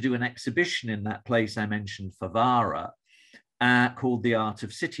asked to do an exhibition in that place I mentioned, Favara, called The Art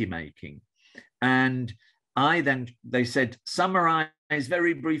of City Making. And they said, summarize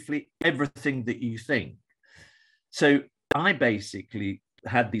very briefly everything that you think. So I basically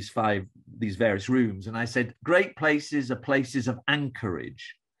had these various rooms, and I said, great places are places of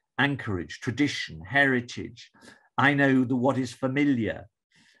anchorage, tradition, heritage. I know what is familiar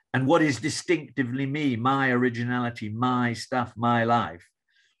and what is distinctively me, my originality, my stuff, my life.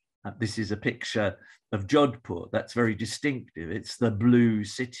 This is a picture of Jodhpur. That's very distinctive. It's the blue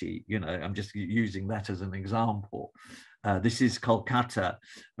city. You know, I'm just using that as an example. This is Kolkata,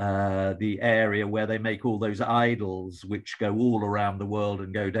 the area where they make all those idols which go all around the world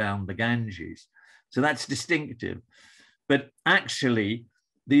and go down the Ganges. So that's distinctive. But actually,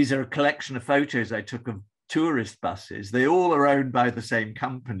 these are a collection of photos I took of tourist buses. They all are owned by the same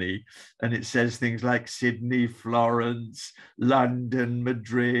company. And it says things like Sydney, Florence, London,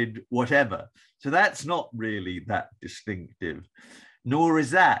 Madrid, whatever. So that's not really that distinctive. Nor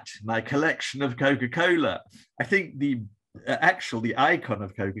is that my collection of Coca-Cola. I think the icon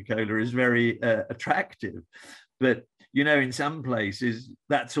of Coca-Cola is very attractive. But, you know, in some places,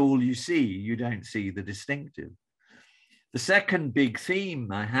 that's all you see. You don't see the distinctive. The second big theme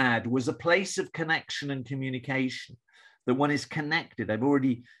I had was a place of connection and communication, that one is connected. I've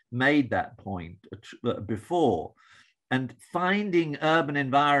already made that point before. And finding urban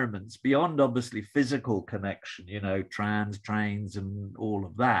environments beyond obviously physical connection, you know, trams, trains, and all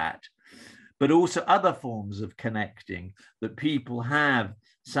of that, but also other forms of connecting that people have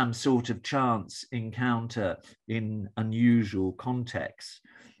some sort of chance encounter in unusual contexts.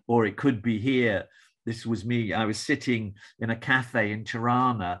 Or it could be here. This was me. I was sitting in a cafe in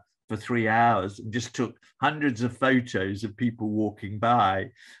Tirana for 3 hours and just took hundreds of photos of people walking by,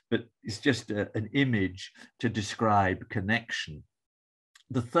 but it's just an image to describe connection.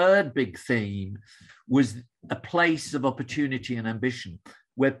 The third big theme was a place of opportunity and ambition,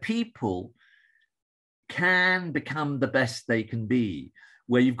 where people can become the best they can be,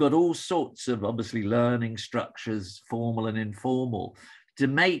 where you've got all sorts of obviously learning structures, formal and informal, to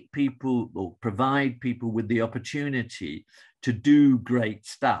make people or provide people with the opportunity to do great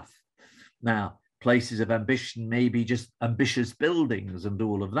stuff. Now, places of ambition may be just ambitious buildings and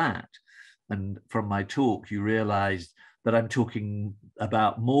all of that. And from my talk, you realized that I'm talking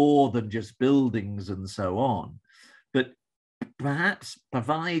about more than just buildings and so on, but perhaps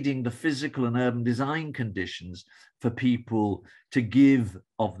providing the physical and urban design conditions for people to give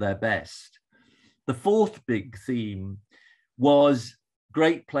of their best. The fourth big theme was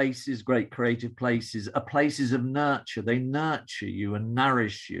great places, great creative places, are places of nurture. They nurture you and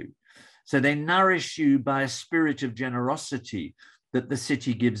nourish you. So they nourish you by a spirit of generosity that the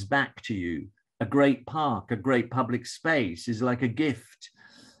city gives back to you. A great park, a great public space is like a gift.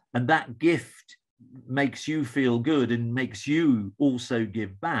 And that gift makes you feel good and makes you also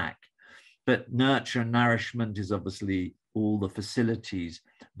give back. But nurture and nourishment is obviously all the facilities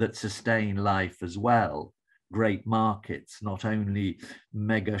that sustain life as well. Great markets, not only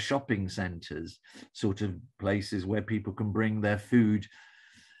mega shopping centers, sort of places where people can bring their food,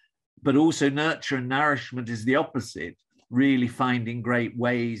 but also nurture and nourishment is the opposite, really finding great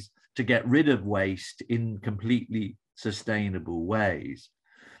ways to get rid of waste in completely sustainable ways.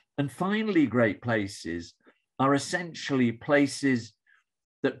 And finally, great places are essentially places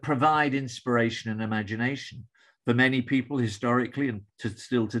that provide inspiration and imagination. For many people historically and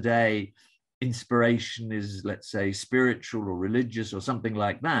still today, inspiration is, let's say, spiritual or religious or something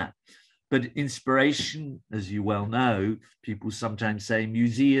like that. But inspiration, as you well know, people sometimes say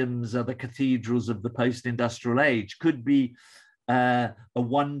museums are the cathedrals of the post-industrial age, could be a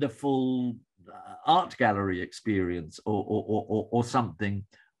wonderful art gallery experience or something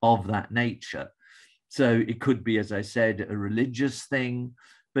of that nature. So it could be, as I said, a religious thing,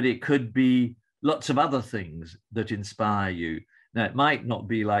 but it could be lots of other things that inspire you. Now, it might not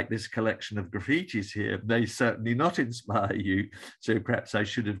be like this collection of graffitis here, may certainly not inspire you. So perhaps I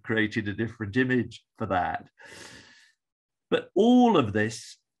should have created a different image for that. But all of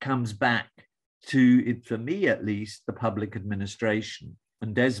this comes back to, for me at least, the public administration.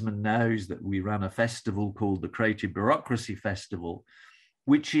 And Desmond knows that we run a festival called the Creative Bureaucracy Festival,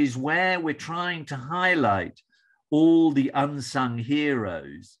 which is where we're trying to highlight all the unsung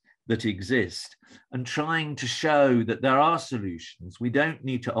heroes that exist and trying to show that there are solutions. We don't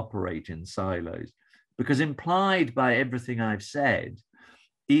need to operate in silos, because implied by everything I've said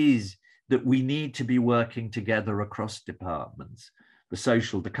is that we need to be working together across departments: the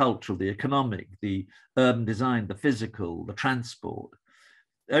social, the cultural, the economic, the urban design, the physical, the transport.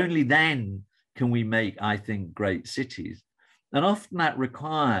 Only then can we make, I think, great cities. And often that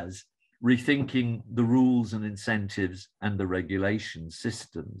requires rethinking the rules and incentives and the regulation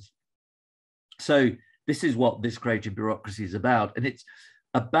systems. So this is what this creative bureaucracy is about. And it's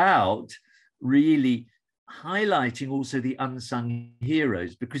about really highlighting also the unsung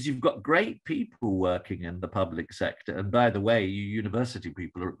heroes, because you've got great people working in the public sector. And by the way, you university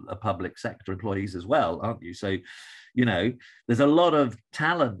people are public sector employees as well, aren't you? So, you know, there's a lot of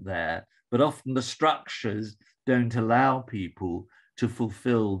talent there, but often the structures don't allow people to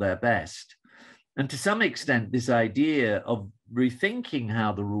fulfill their best. And to some extent, this idea of rethinking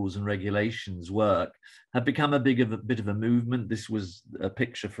how the rules and regulations work have become a bit of a movement. This was a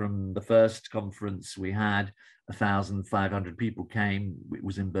picture from the first conference we had. 1,500 people came. It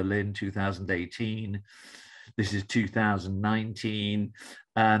was in Berlin, 2018. This is 2019.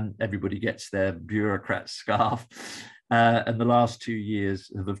 Everybody gets their bureaucrat scarf. And the last 2 years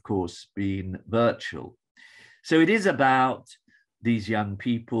have, of course, been virtual. So it is about these young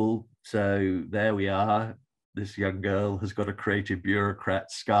people. So there we are. This young girl has got a creative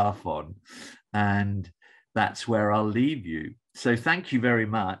bureaucrat scarf on, and that's where I'll leave you. So thank you very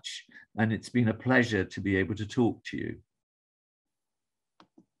much. And it's been a pleasure to be able to talk to you.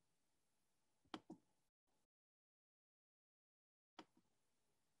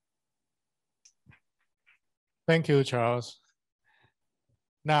 Thank you, Charles.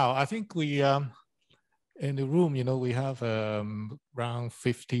 Now, I think we, in the room, you know, we have around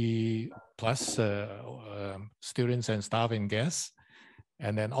 50 plus students and staff and guests.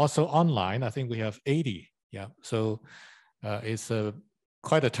 And then also online, I think we have 80. Yeah, so it's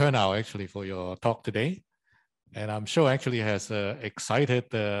quite a turnout actually for your talk today. And I'm sure actually has excited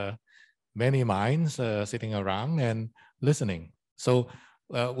many minds sitting around and listening. So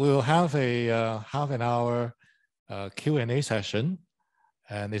we'll have a half an hour Q&A session,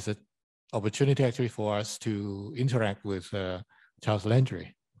 and it's an opportunity actually for us to interact with Charles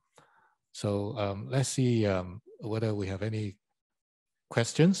Landry. So let's see whether we have any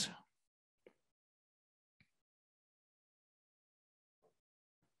questions.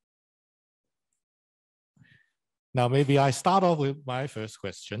 Now, maybe I start off with my first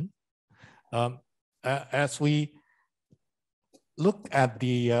question. As we look at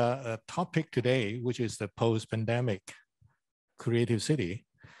the topic today, which is the post-pandemic creative city,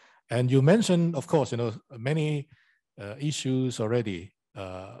 and you mentioned, of course, you know, many issues already,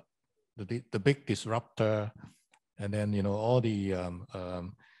 the big disruptor, and then, you know, all the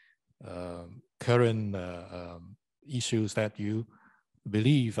current issues that you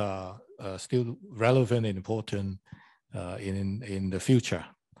believe are still relevant and important in the future.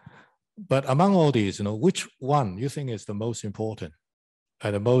 But among all these, you know, which one you think is the most important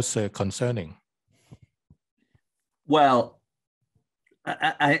and the most concerning? Well,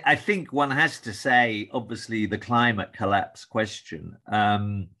 I think one has to say, obviously, the climate collapse question.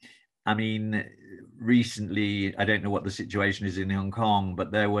 I mean, recently, I don't know what the situation is in Hong Kong,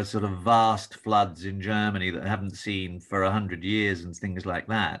 but there were sort of vast floods in Germany that I haven't seen for 100 years and things like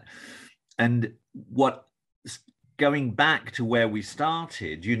that. And going back to where we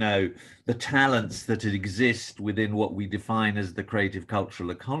started, you know, the talents that exist within what we define as the creative cultural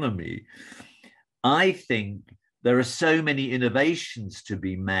economy, I think there are so many innovations to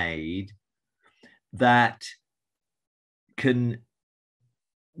be made that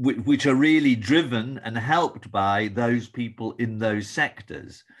which are really driven and helped by those people in those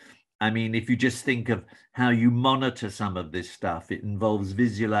sectors. I mean, if you just think of how you monitor some of this stuff, it involves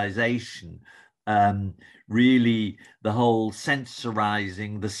visualization, really the whole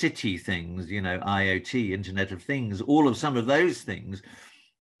sensorizing the city things, you know, IoT, Internet of Things, some of those things,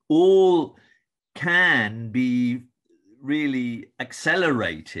 all can be really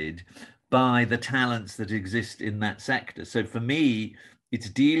accelerated by the talents that exist in that sector. So for me, it's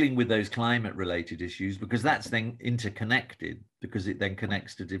dealing with those climate related issues, because that's then interconnected, because it then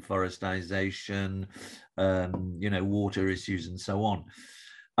connects to deforestation, water issues and so on.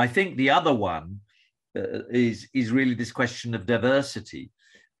 I think the other one is really this question of diversity,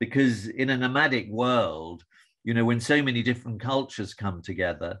 because in a nomadic world, when so many different cultures come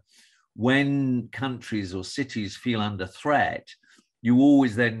together, when countries or cities feel under threat, you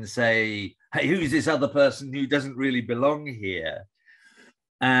always then say, hey, who's this other person who doesn't really belong here?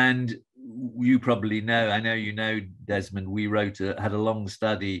 And you probably know, I know you know, Desmond, we had a long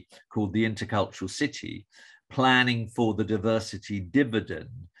study called The Intercultural City, planning for the diversity dividend,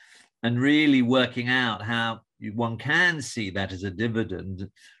 and really working out how one can see that as a dividend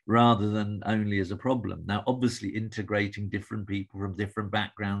rather than only as a problem. Now, obviously, integrating different people from different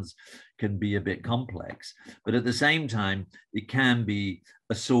backgrounds can be a bit complex, but at the same time, it can be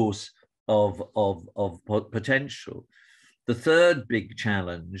a source of potential. The third big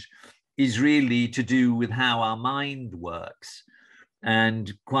challenge is really to do with how our mind works.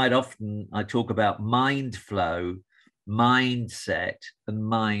 And quite often I talk about mind flow, mindset, and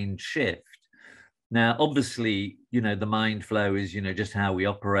mind shift. Now, obviously, the mind flow is, just how we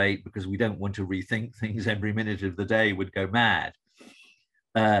operate, because we don't want to rethink things every minute of the day, would go mad.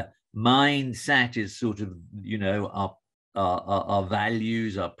 Mindset is sort of, our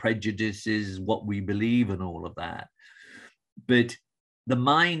values, our prejudices, what we believe, and all of that. But the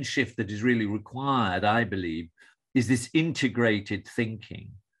mind shift that is really required, I believe, is this integrated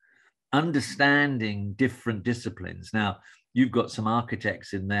thinking, understanding different disciplines. Now, you've got some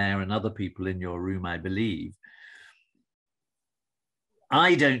architects in there and other people in your room, I believe.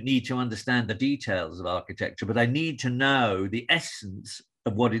 I don't need to understand the details of architecture, but I need to know the essence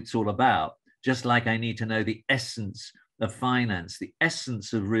of what it's all about, just like I need to know the essence of finance, the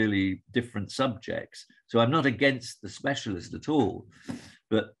essence of really different subjects. So I'm not against the specialist at all,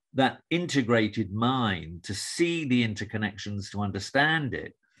 but that integrated mind, to see the interconnections, to understand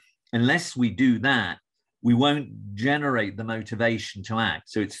it, unless we do that, we won't generate the motivation to act.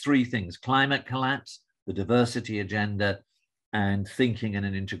 So it's three things: climate collapse, the diversity agenda, and thinking in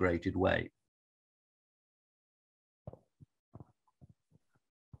an integrated way.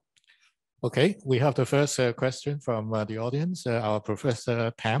 Okay, we have the first question from the audience, our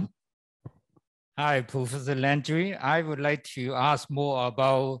Professor Tam. Hi, Professor Landry. I would like to ask more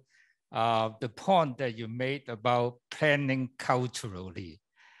about the point that you made about planning culturally.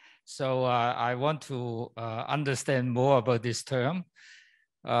 So I want to understand more about this term.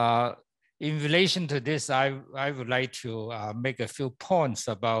 In relation to this, I would like to make a few points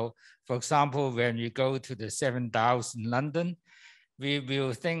about, for example, when you go to the 7 Dials in London, we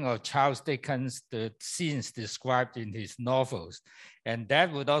will think of Charles Dickens, the scenes described in his novels. And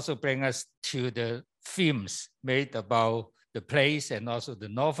that would also bring us to the films made about the plays and also the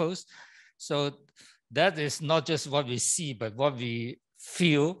novels. So that is not just what we see, but what we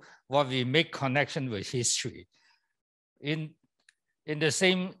feel, what we make connection with history. In the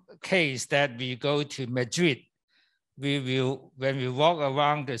same case that we go to Madrid, when we walk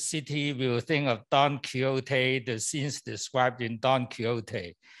around the city, we will think of Don Quixote, the scenes described in Don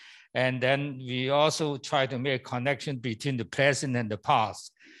Quixote. And then we also try to make a connection between the present and the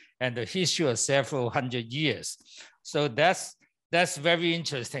past and the history of several hundred years. So that's very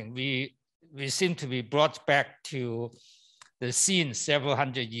interesting. We seem to be brought back to the scene several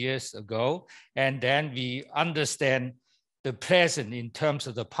hundred years ago, and then we understand the present in terms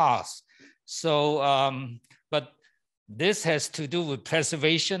of the past. So, but this has to do with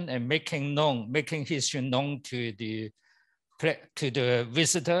preservation and making history known to the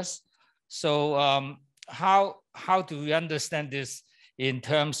visitors. So how do we understand this in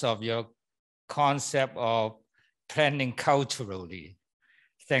terms of your concept of planning culturally?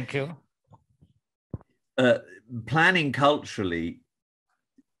 Thank you. Planning culturally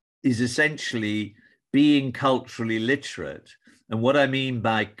is essentially being culturally literate. And what I mean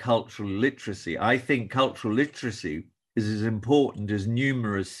by cultural literacy, I think cultural literacy is as important as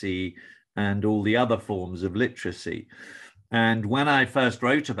numeracy and all the other forms of literacy. And when I first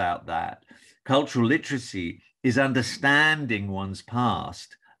wrote about that, cultural literacy is understanding one's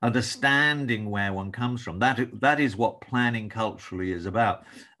past, understanding where one comes from. That is what planning culturally is about.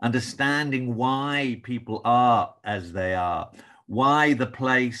 Understanding why people are as they are, why the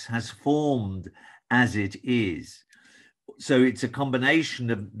place has formed as it is. So it's a combination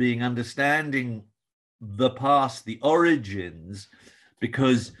of understanding the past, the origins,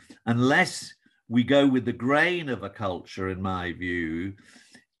 because unless we go with the grain of a culture, in my view,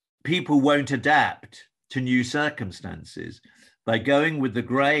 people won't adapt to new circumstances. By going with the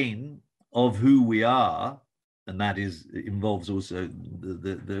grain of who we are, and that involves also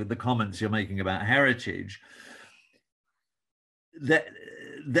the comments you're making about heritage, that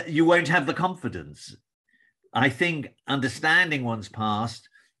you won't have the confidence. I think understanding one's past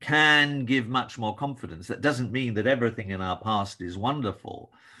can give much more confidence. That doesn't mean that everything in our past is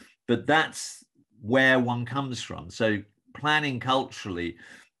wonderful, but that's where one comes from. So planning culturally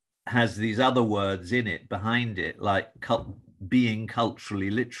has these other words in it, behind it, like being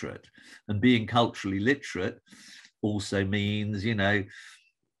culturally literate. And being culturally literate also means, you know,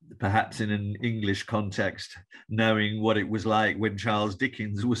 perhaps in an English context, knowing what it was like when Charles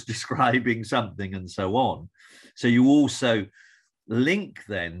Dickens was describing something and so on. So you also link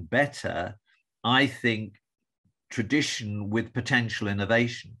then better, I think, tradition with potential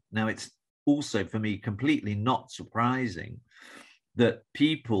innovation. Now, it's also, for me, completely not surprising that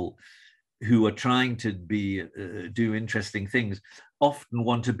people who are trying to do interesting things often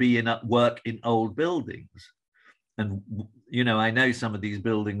want to work in old buildings. And, you know, I know some of these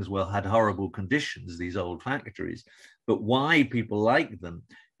buildings had horrible conditions, these old factories, but why people like them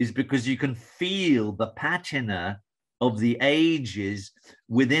is because you can feel the patina of the ages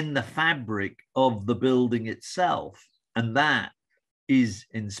within the fabric of the building itself. And that is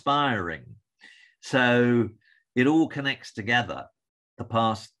inspiring. So it all connects together, the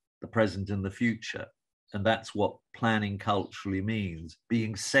past, the present, and the future. And that's what planning culturally means,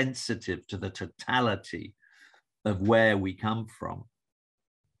 being sensitive to the totality of where we come from.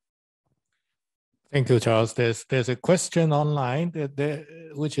 Thank you, Charles. There's a question online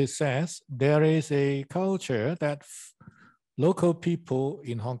which says there is a culture that local people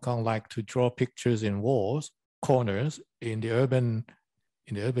in Hong Kong like to draw pictures in walls, corners in the urban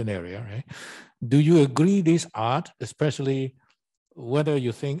area, right? Do you agree this art, especially whether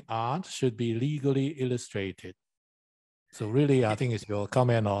you think art should be legally illustrated? So really, I think it's your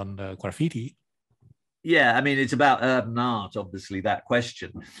comment on graffiti. Yeah, I mean, it's about urban art, obviously, that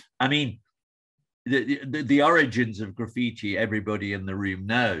question. I mean, the origins of graffiti, everybody in the room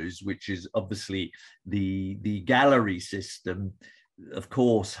knows, which is obviously the gallery system, of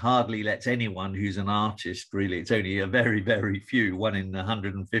course, hardly lets anyone who's an artist, really, it's only a very, very few, 1 in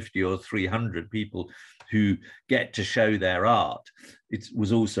 150 or 300 people who get to show their art. It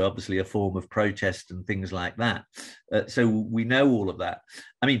was also obviously a form of protest and things like that. So we know all of that.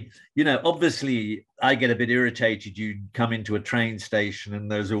 I mean, you know, obviously I get a bit irritated. You come into a train station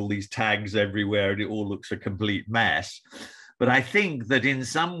and there's all these tags everywhere and it all looks a complete mess. But I think that in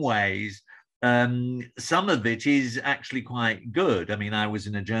some ways, some of it is actually quite good. I mean, I was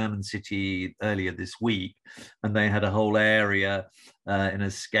in a German city earlier this week and they had a whole area in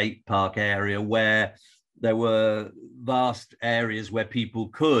a skate park area where there were vast areas where people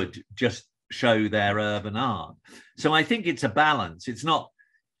could just show their urban art. So I think it's a balance. It's not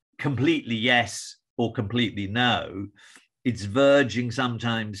completely yes or completely no. It's verging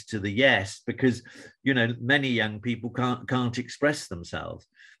sometimes to the yes because, you know, many young people can't express themselves.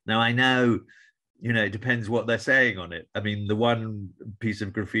 Now, I know, you know, it depends what they're saying on it. I mean, the one piece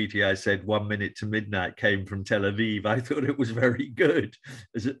of graffiti I said 1 minute to midnight came from Tel Aviv. I thought it was very good.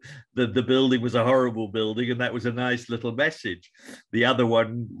 The building was a horrible building and that was a nice little message. The other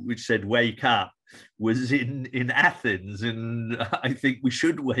one, which said wake up, was in Athens, and I think we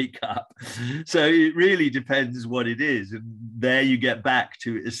should wake up. So it really depends what it is. And there you get back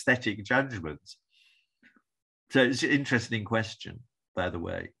to aesthetic judgments. So it's an interesting question, by the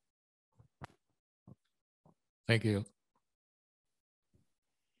way. Thank you.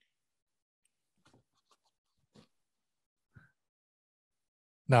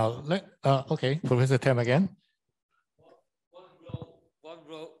 Now, okay, Professor Tam again.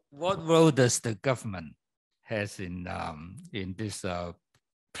 What role does the government has in this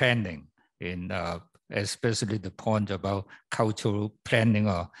planning, especially the point about cultural planning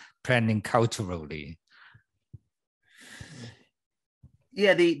or planning culturally?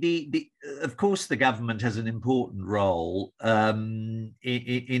 Yeah, of course, the government has an important role in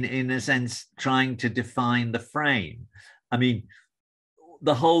a sense, trying to define the frame. I mean,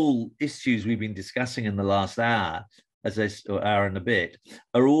 the whole issues we've been discussing in the last hour, or hour and a bit,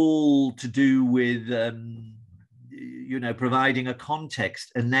 are all to do with, you know, providing a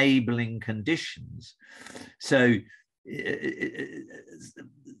context, enabling conditions. So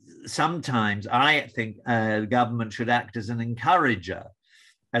sometimes I think government should act as an encourager,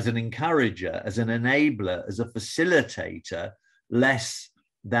 as an enabler, as a facilitator, less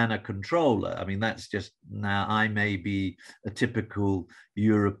than a controller. I mean, that's just, now I may be a typical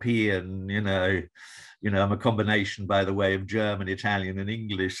European, you know, I'm a combination, by the way, of German, Italian, and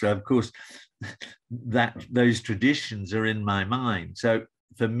English. So of course, those traditions are in my mind. So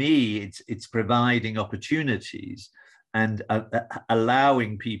for me, it's providing opportunities and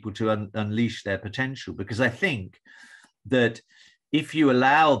allowing people to unleash their potential. Because I think that if you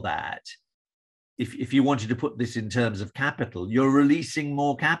allow that, if you wanted to put this in terms of capital, you're releasing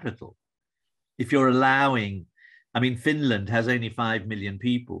more capital. If you're allowing, I mean, Finland has only 5 million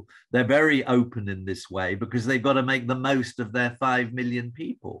people. They're very open in this way because they've got to make the most of their 5 million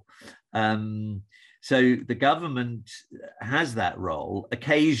people. So the government has that role.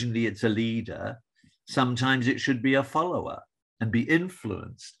 Occasionally it's a leader. Sometimes it should be a follower and be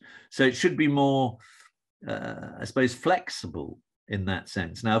influenced. So it should be more, I suppose, flexible in that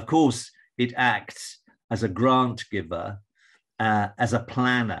sense. Now, of course, it acts as a grant giver, as a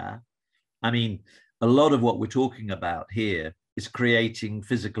planner. I mean, a lot of what we're talking about here is creating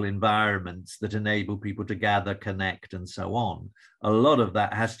physical environments that enable people to gather, connect, and so on. A lot of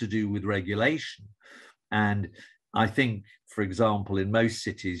that has to do with regulation. And I think, for example, in most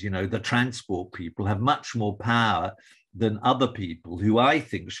cities, the transport people have much more power than other people who I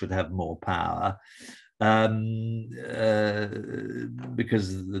think should have more power,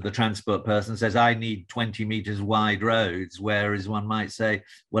 because the transport person says, I need 20 meters wide roads, whereas one might say,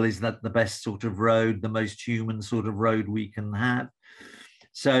 well, is that the best sort of road, the most human sort of road we can have?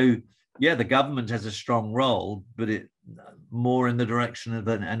 So, yeah, the government has a strong role, but it more in the direction of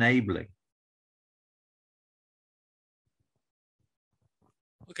enabling.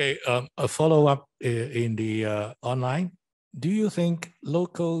 Okay, a follow-up in the online. Do you think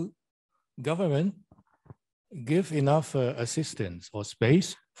local government give enough assistance or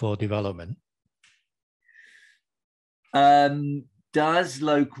space for development? Does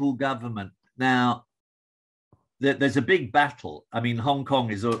local government? Now, there's a big battle. I mean, Hong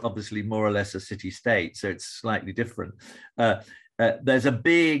Kong is obviously more or less a city-state, so it's slightly different. There's a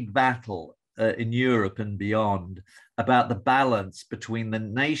big battle in Europe and beyond about the balance between the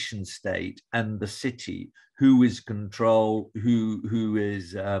nation state and the city. Who is control? Who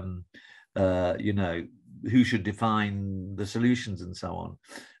is who should define the solutions and so on.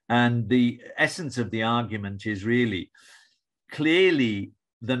 And the essence of the argument is really clearly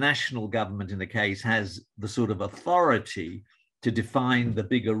the national government in the case has the sort of authority to define the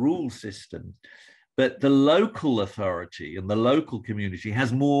bigger rule system, but the local authority and the local community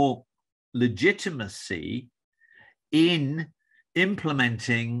has more legitimacy in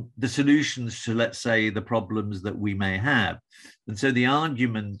implementing the solutions to, let's say, the problems that we may have. And so the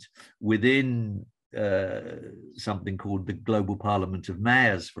argument within something called the Global Parliament of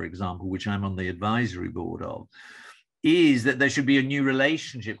Mayors, for example, which I'm on the advisory board of, is that there should be a new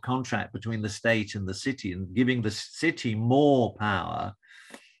relationship contract between the state and the city, and giving the city more power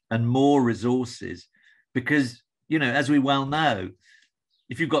and more resources. Because, as we well know,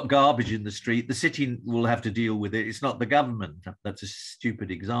 if you've got garbage in the street, the city will have to deal with it. It's not the government. That's a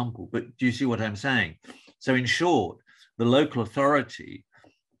stupid example, but do you see what I'm saying? So in short, the local authority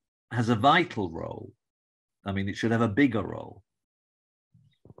has a vital role. I mean, it should have a bigger role.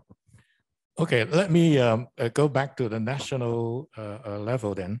 Okay, let me go back to the national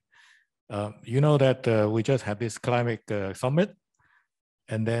level then. You know that we just had this climate summit,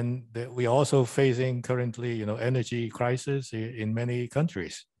 and then we're also facing currently, energy crisis in many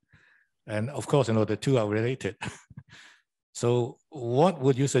countries. And of course, the two are related. So what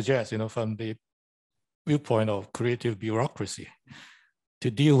would you suggest, from the viewpoint of creative bureaucracy to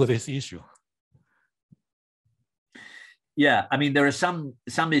deal with this issue? Yeah, I mean, there are some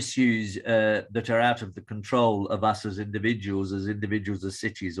issues that are out of the control of us as individuals, as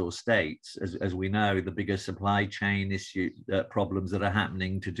cities or states. As we know, the bigger supply chain issue problems that are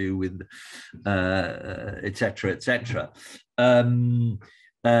happening to do with, et cetera, et cetera. From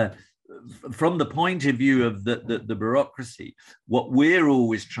the point of view of the bureaucracy, what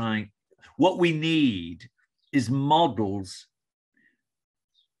we need is models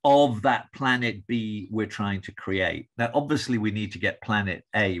of that planet B we're trying to create. Now, obviously, we need to get planet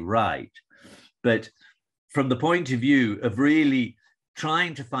A right, but from the point of view of really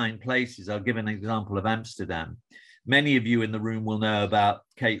trying to find places, I'll give an example of Amsterdam. Many of you in the room will know about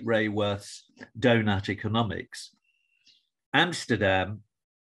Kate Raworth's donut economics. Amsterdam,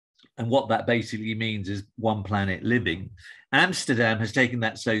 and what that basically means is one planet living. Amsterdam has taken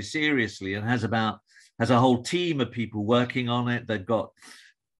that so seriously and has a whole team of people working on it. They've got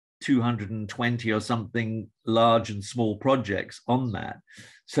 220 or something large and small projects on that.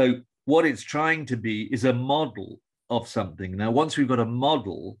 So what it's trying to be is a model of something. Now, once we've got a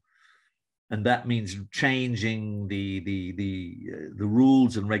model, and that means changing the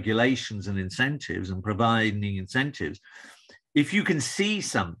rules and regulations and incentives and providing incentives, if you can see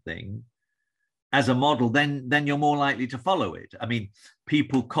something, as a model, then you're more likely to follow it. I mean,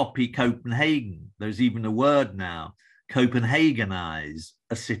 people copy Copenhagen. There's even a word now, Copenhagenize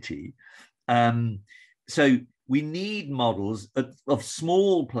a city. So we need models of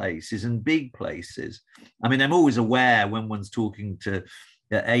small places and big places. I mean, I'm always aware when one's talking to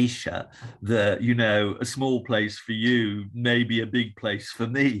Asia that, you know, a small place for you may be a big place for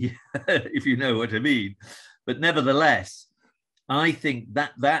me, if you know what I mean. But nevertheless, I think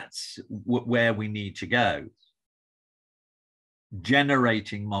that's where we need to go.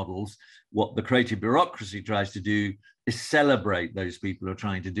 Generating models. What the creative bureaucracy tries to do is celebrate those people who are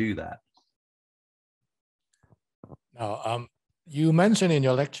trying to do that. Now, you mentioned in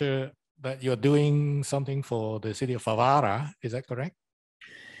your lecture that you're doing something for the city of Favara. Is that correct?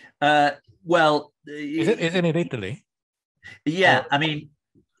 Well, is it in Italy? Yeah, I mean,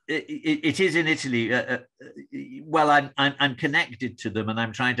 it is in Italy. Well, I'm connected to them, and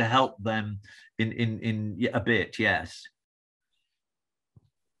I'm trying to help them in a bit. Yes.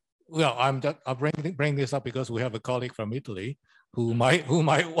 Well, I'm bring this up because we have a colleague from Italy who might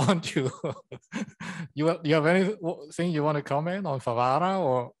want to. you have anything you want to comment on Favara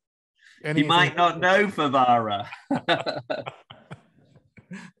or anything? You might not know Favara.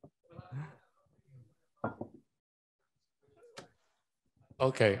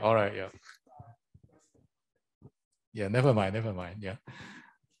 Okay, all right, yeah. Yeah, never mind, yeah.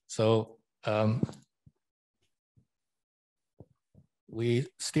 So we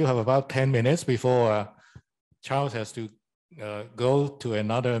still have about 10 minutes before Charles has to go to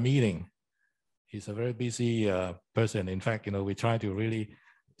another meeting. He's a very busy person. In fact, you know, we try to really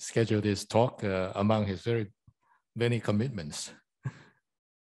schedule this talk among his very many commitments.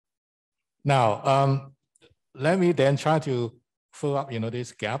 Now, let me then try to fill up, you know,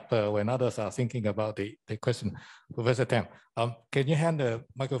 this gap when others are thinking about the question. Professor Tam, can you hand the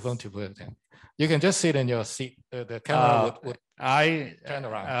microphone to Professor Tam? You can just sit in your seat. The camera would turn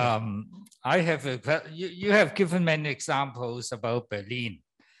around. I have you have given many examples about Berlin.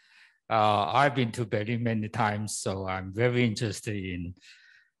 I've been to Berlin many times, so I'm very interested in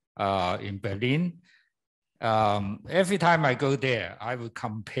Berlin. Every time I go there, I will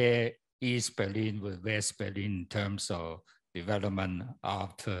compare East Berlin with West Berlin in terms of development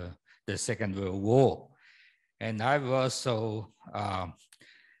after the Second World War. And I will also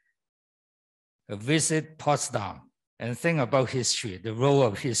visit Potsdam and think about history, the role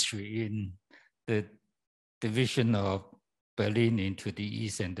of history in the division of Berlin into the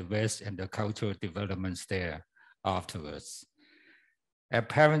East and the West and the cultural developments there afterwards.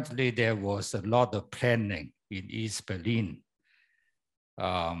 Apparently, there was a lot of planning in East Berlin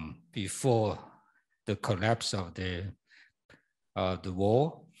before the collapse of the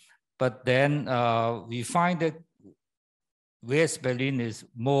war. But then we find that West Berlin is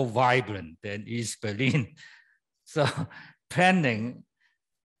more vibrant than East Berlin. So planning,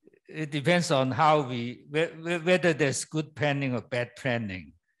 it depends on how whether there's good planning or bad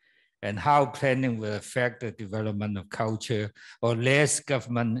planning, and how planning will affect the development of culture, or less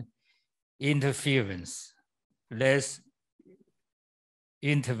government interference, less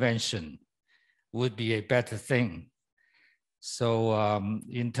intervention would be a better thing. So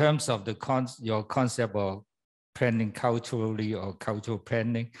in terms of your concept of planning culturally or cultural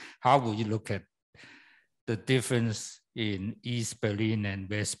planning, how would you look at the difference in East Berlin and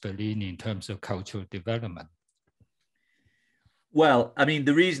West Berlin in terms of cultural development? Well, I mean,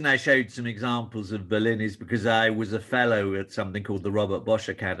 the reason I showed some examples of Berlin is because I was a fellow at something called the Robert Bosch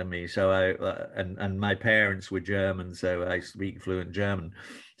Academy. So and my parents were German, so I speak fluent German.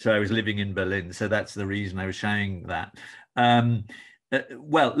 So I was living in Berlin. So that's the reason I was showing that.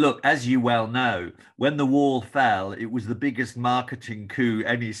 Well, look, as you well know, when the wall fell, it was the biggest marketing coup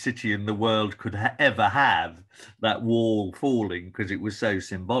any city in the world could ever have, that wall falling, because it was so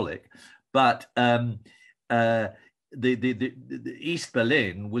symbolic. But the East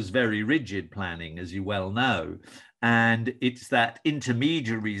Berlin was very rigid planning, as you well know. And it's that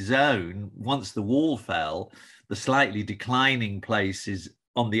intermediary zone, once the wall fell, the slightly declining places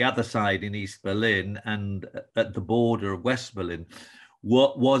on the other side in East Berlin and at the border of West Berlin,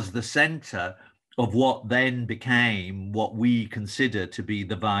 what was the center of what then became what we consider to be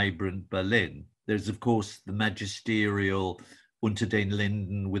the vibrant Berlin. There's, of course, the magisterial Unter den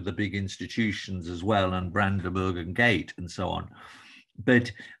Linden with the big institutions as well, and Brandenburg and Gate and so on.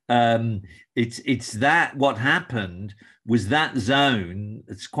 But it's that what happened was that zone,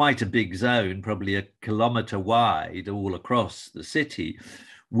 it's quite a big zone, probably a kilometer wide all across the city,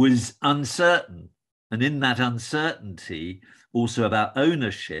 was uncertain. And in that uncertainty, also about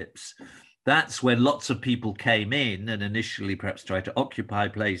ownerships, that's when lots of people came in and initially perhaps tried to occupy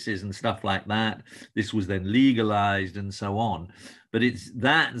places and stuff like that. This was then legalized and so on. But it's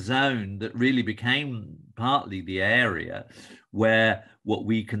that zone that really became partly the area where what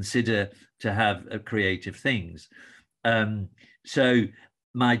we consider to have creative things. So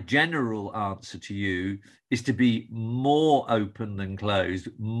my general answer to you is to be more open than closed,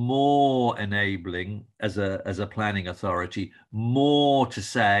 more enabling as a planning authority, more to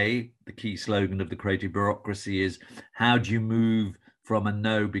say, the key slogan of the creative bureaucracy is, how do you move from a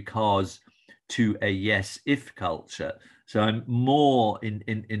no because to a yes if culture? So I'm more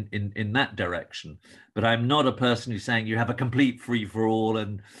in that direction, but I'm not a person who's saying you have a complete free for all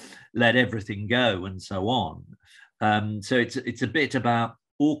and let everything go and so on. So it's a bit about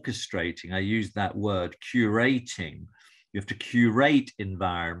orchestrating. I use that word, curating. You have to curate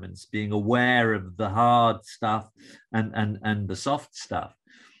environments, being aware of the hard stuff and the soft stuff.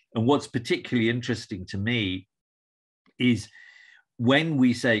 And what's particularly interesting to me is when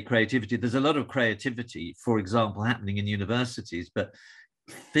we say creativity, there's a lot of creativity, for example, happening in universities, but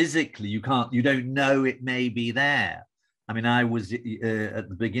physically you don't know it may be there. I mean, I was at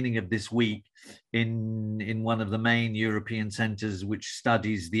the beginning of this week in one of the main European centers which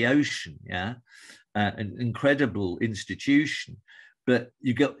studies the ocean, an incredible institution. But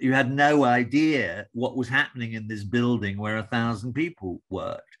you had no idea what was happening in this building where 1,000 people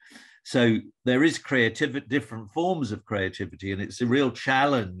worked. So there is creativity, different forms of creativity, and it's a real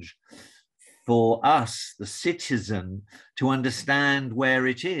challenge for us, the citizen, to understand where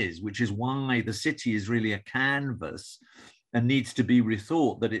it is, which is why the city is really a canvas and needs to be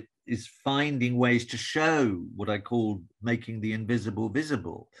rethought, that it is finding ways to show what I call making the invisible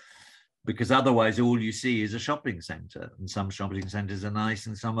visible, because otherwise all you see is a shopping center, and some shopping centers are nice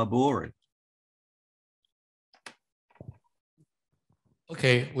and some are boring.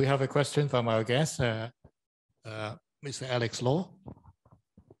 Okay, we have a question from our guest, Mr. Alex Law.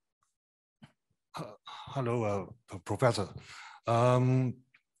 Hello, Professor.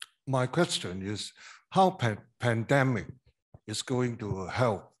 My question is how pandemic is going to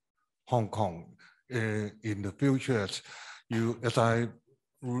help Hong Kong in the future. As I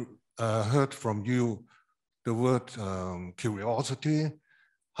heard from you, the word curiosity,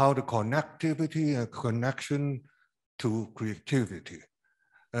 how the connectivity and connection to creativity.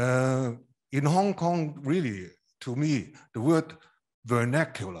 In Hong Kong, really, to me, the word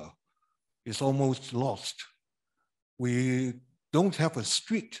vernacular is almost lost. We don't have a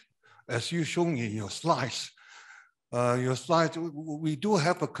street, as you shown in your slides. We do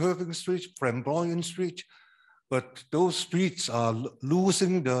have a curving street, flamboyant street, but those streets are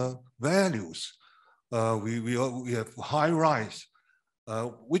losing the values. We have high rise,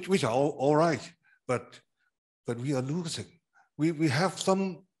 which are all right, but we are losing. We have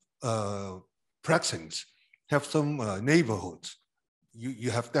some precincts, have some neighborhoods.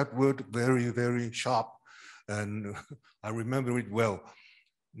 You have that word very, very sharp, and I remember it well.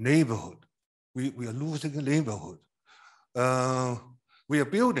 Neighborhood. We are losing a neighborhood. We are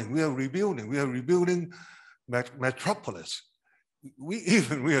building, we are rebuilding metropolis.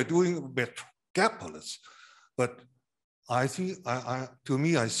 We are doing metropolis. But I see, to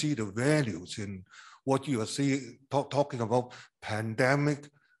me, I see the values in what you are talking about. Pandemic,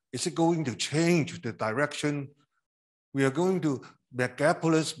 is it going to change the direction? We are going to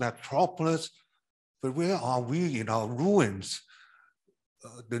metropolis, but where are we in our ruins?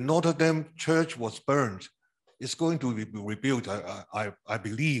 The Notre Dame church was burned. It's going to be rebuilt, I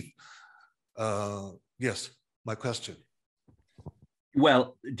believe. Yes, my question.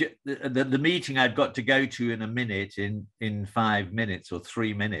 Well, the meeting I've got to go to in a minute, in 5 minutes or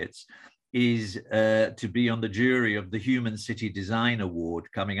 3 minutes, is to be on the jury of the Human City Design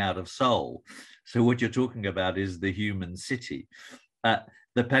Award coming out of Seoul. So what you're talking about is the human city.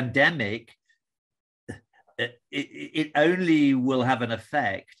 The pandemic, it only will have an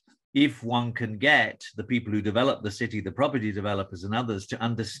effect if one can get the people who develop the city, the property developers and others, to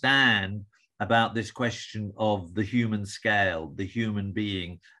understand about this question of the human scale, the human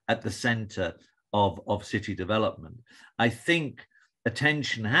being at the center of city development. I think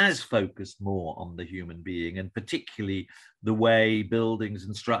attention has focused more on the human being, and particularly the way buildings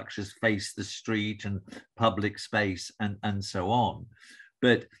and structures face the street and public space and so on.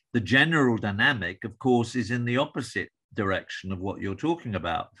 But the general dynamic, of course, is in the opposite direction of what you're talking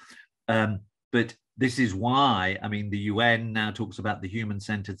about. But this is why, I mean, the UN now talks about the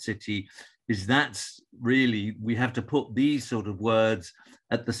human-centered city, is that's really, we have to put these sort of words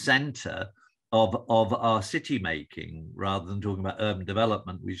at the center of our city making, rather than talking about urban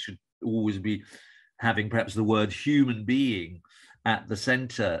development. We should always be having perhaps the word human being at the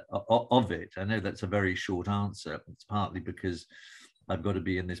center of it. I know that's a very short answer. It's partly because I've got to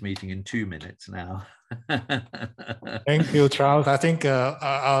be in this meeting in 2 minutes now. Thank you, Charles. I think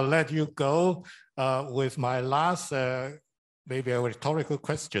I'll let you go with my last, maybe a rhetorical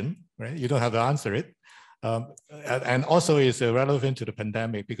question, right? You don't have to answer it. And also is relevant to the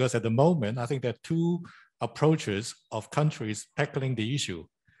pandemic, because at the moment, I think there are two approaches of countries tackling the issue.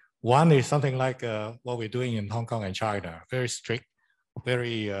 One is something like what we're doing in Hong Kong and China, very strict,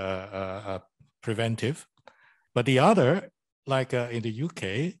 very preventive. But the other, like in the UK,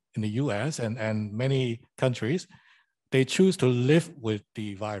 in the US, and many countries, they choose to live with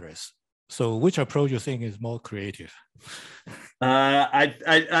the virus. So which approach you think is more creative?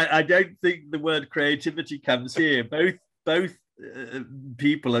 I don't think the word creativity comes here. Both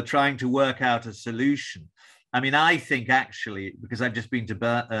people are trying to work out a solution. I mean, I think actually, because I've just been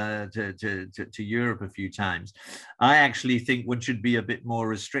to Europe a few times, I actually think one should be a bit more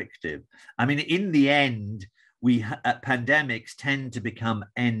restrictive. I mean, in the end, pandemics tend to become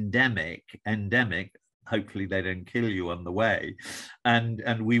endemic. Hopefully they don't kill you on the way, and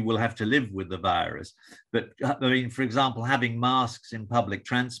we will have to live with the virus. But I mean, for example, having masks in public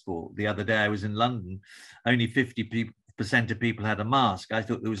transport. The other day I was in London, only 50% of people had a mask. I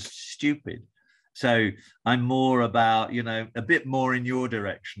thought it was stupid. So I'm more about, you know, a bit more in your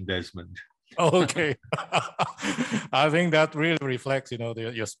direction, Desmond. Okay. I think that really reflects, you know,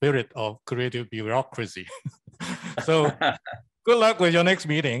 your spirit of creative bureaucracy. So good luck with your next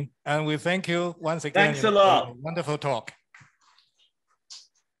meeting. And we thank you once again. Thanks a lot. For a wonderful talk.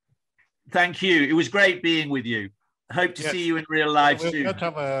 Thank you. It was great being with you. Hope to see you in real life soon. We'll catch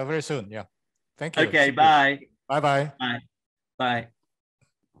up very soon. Yeah. Thank you. Okay, bye. Bye-bye. Bye. Bye.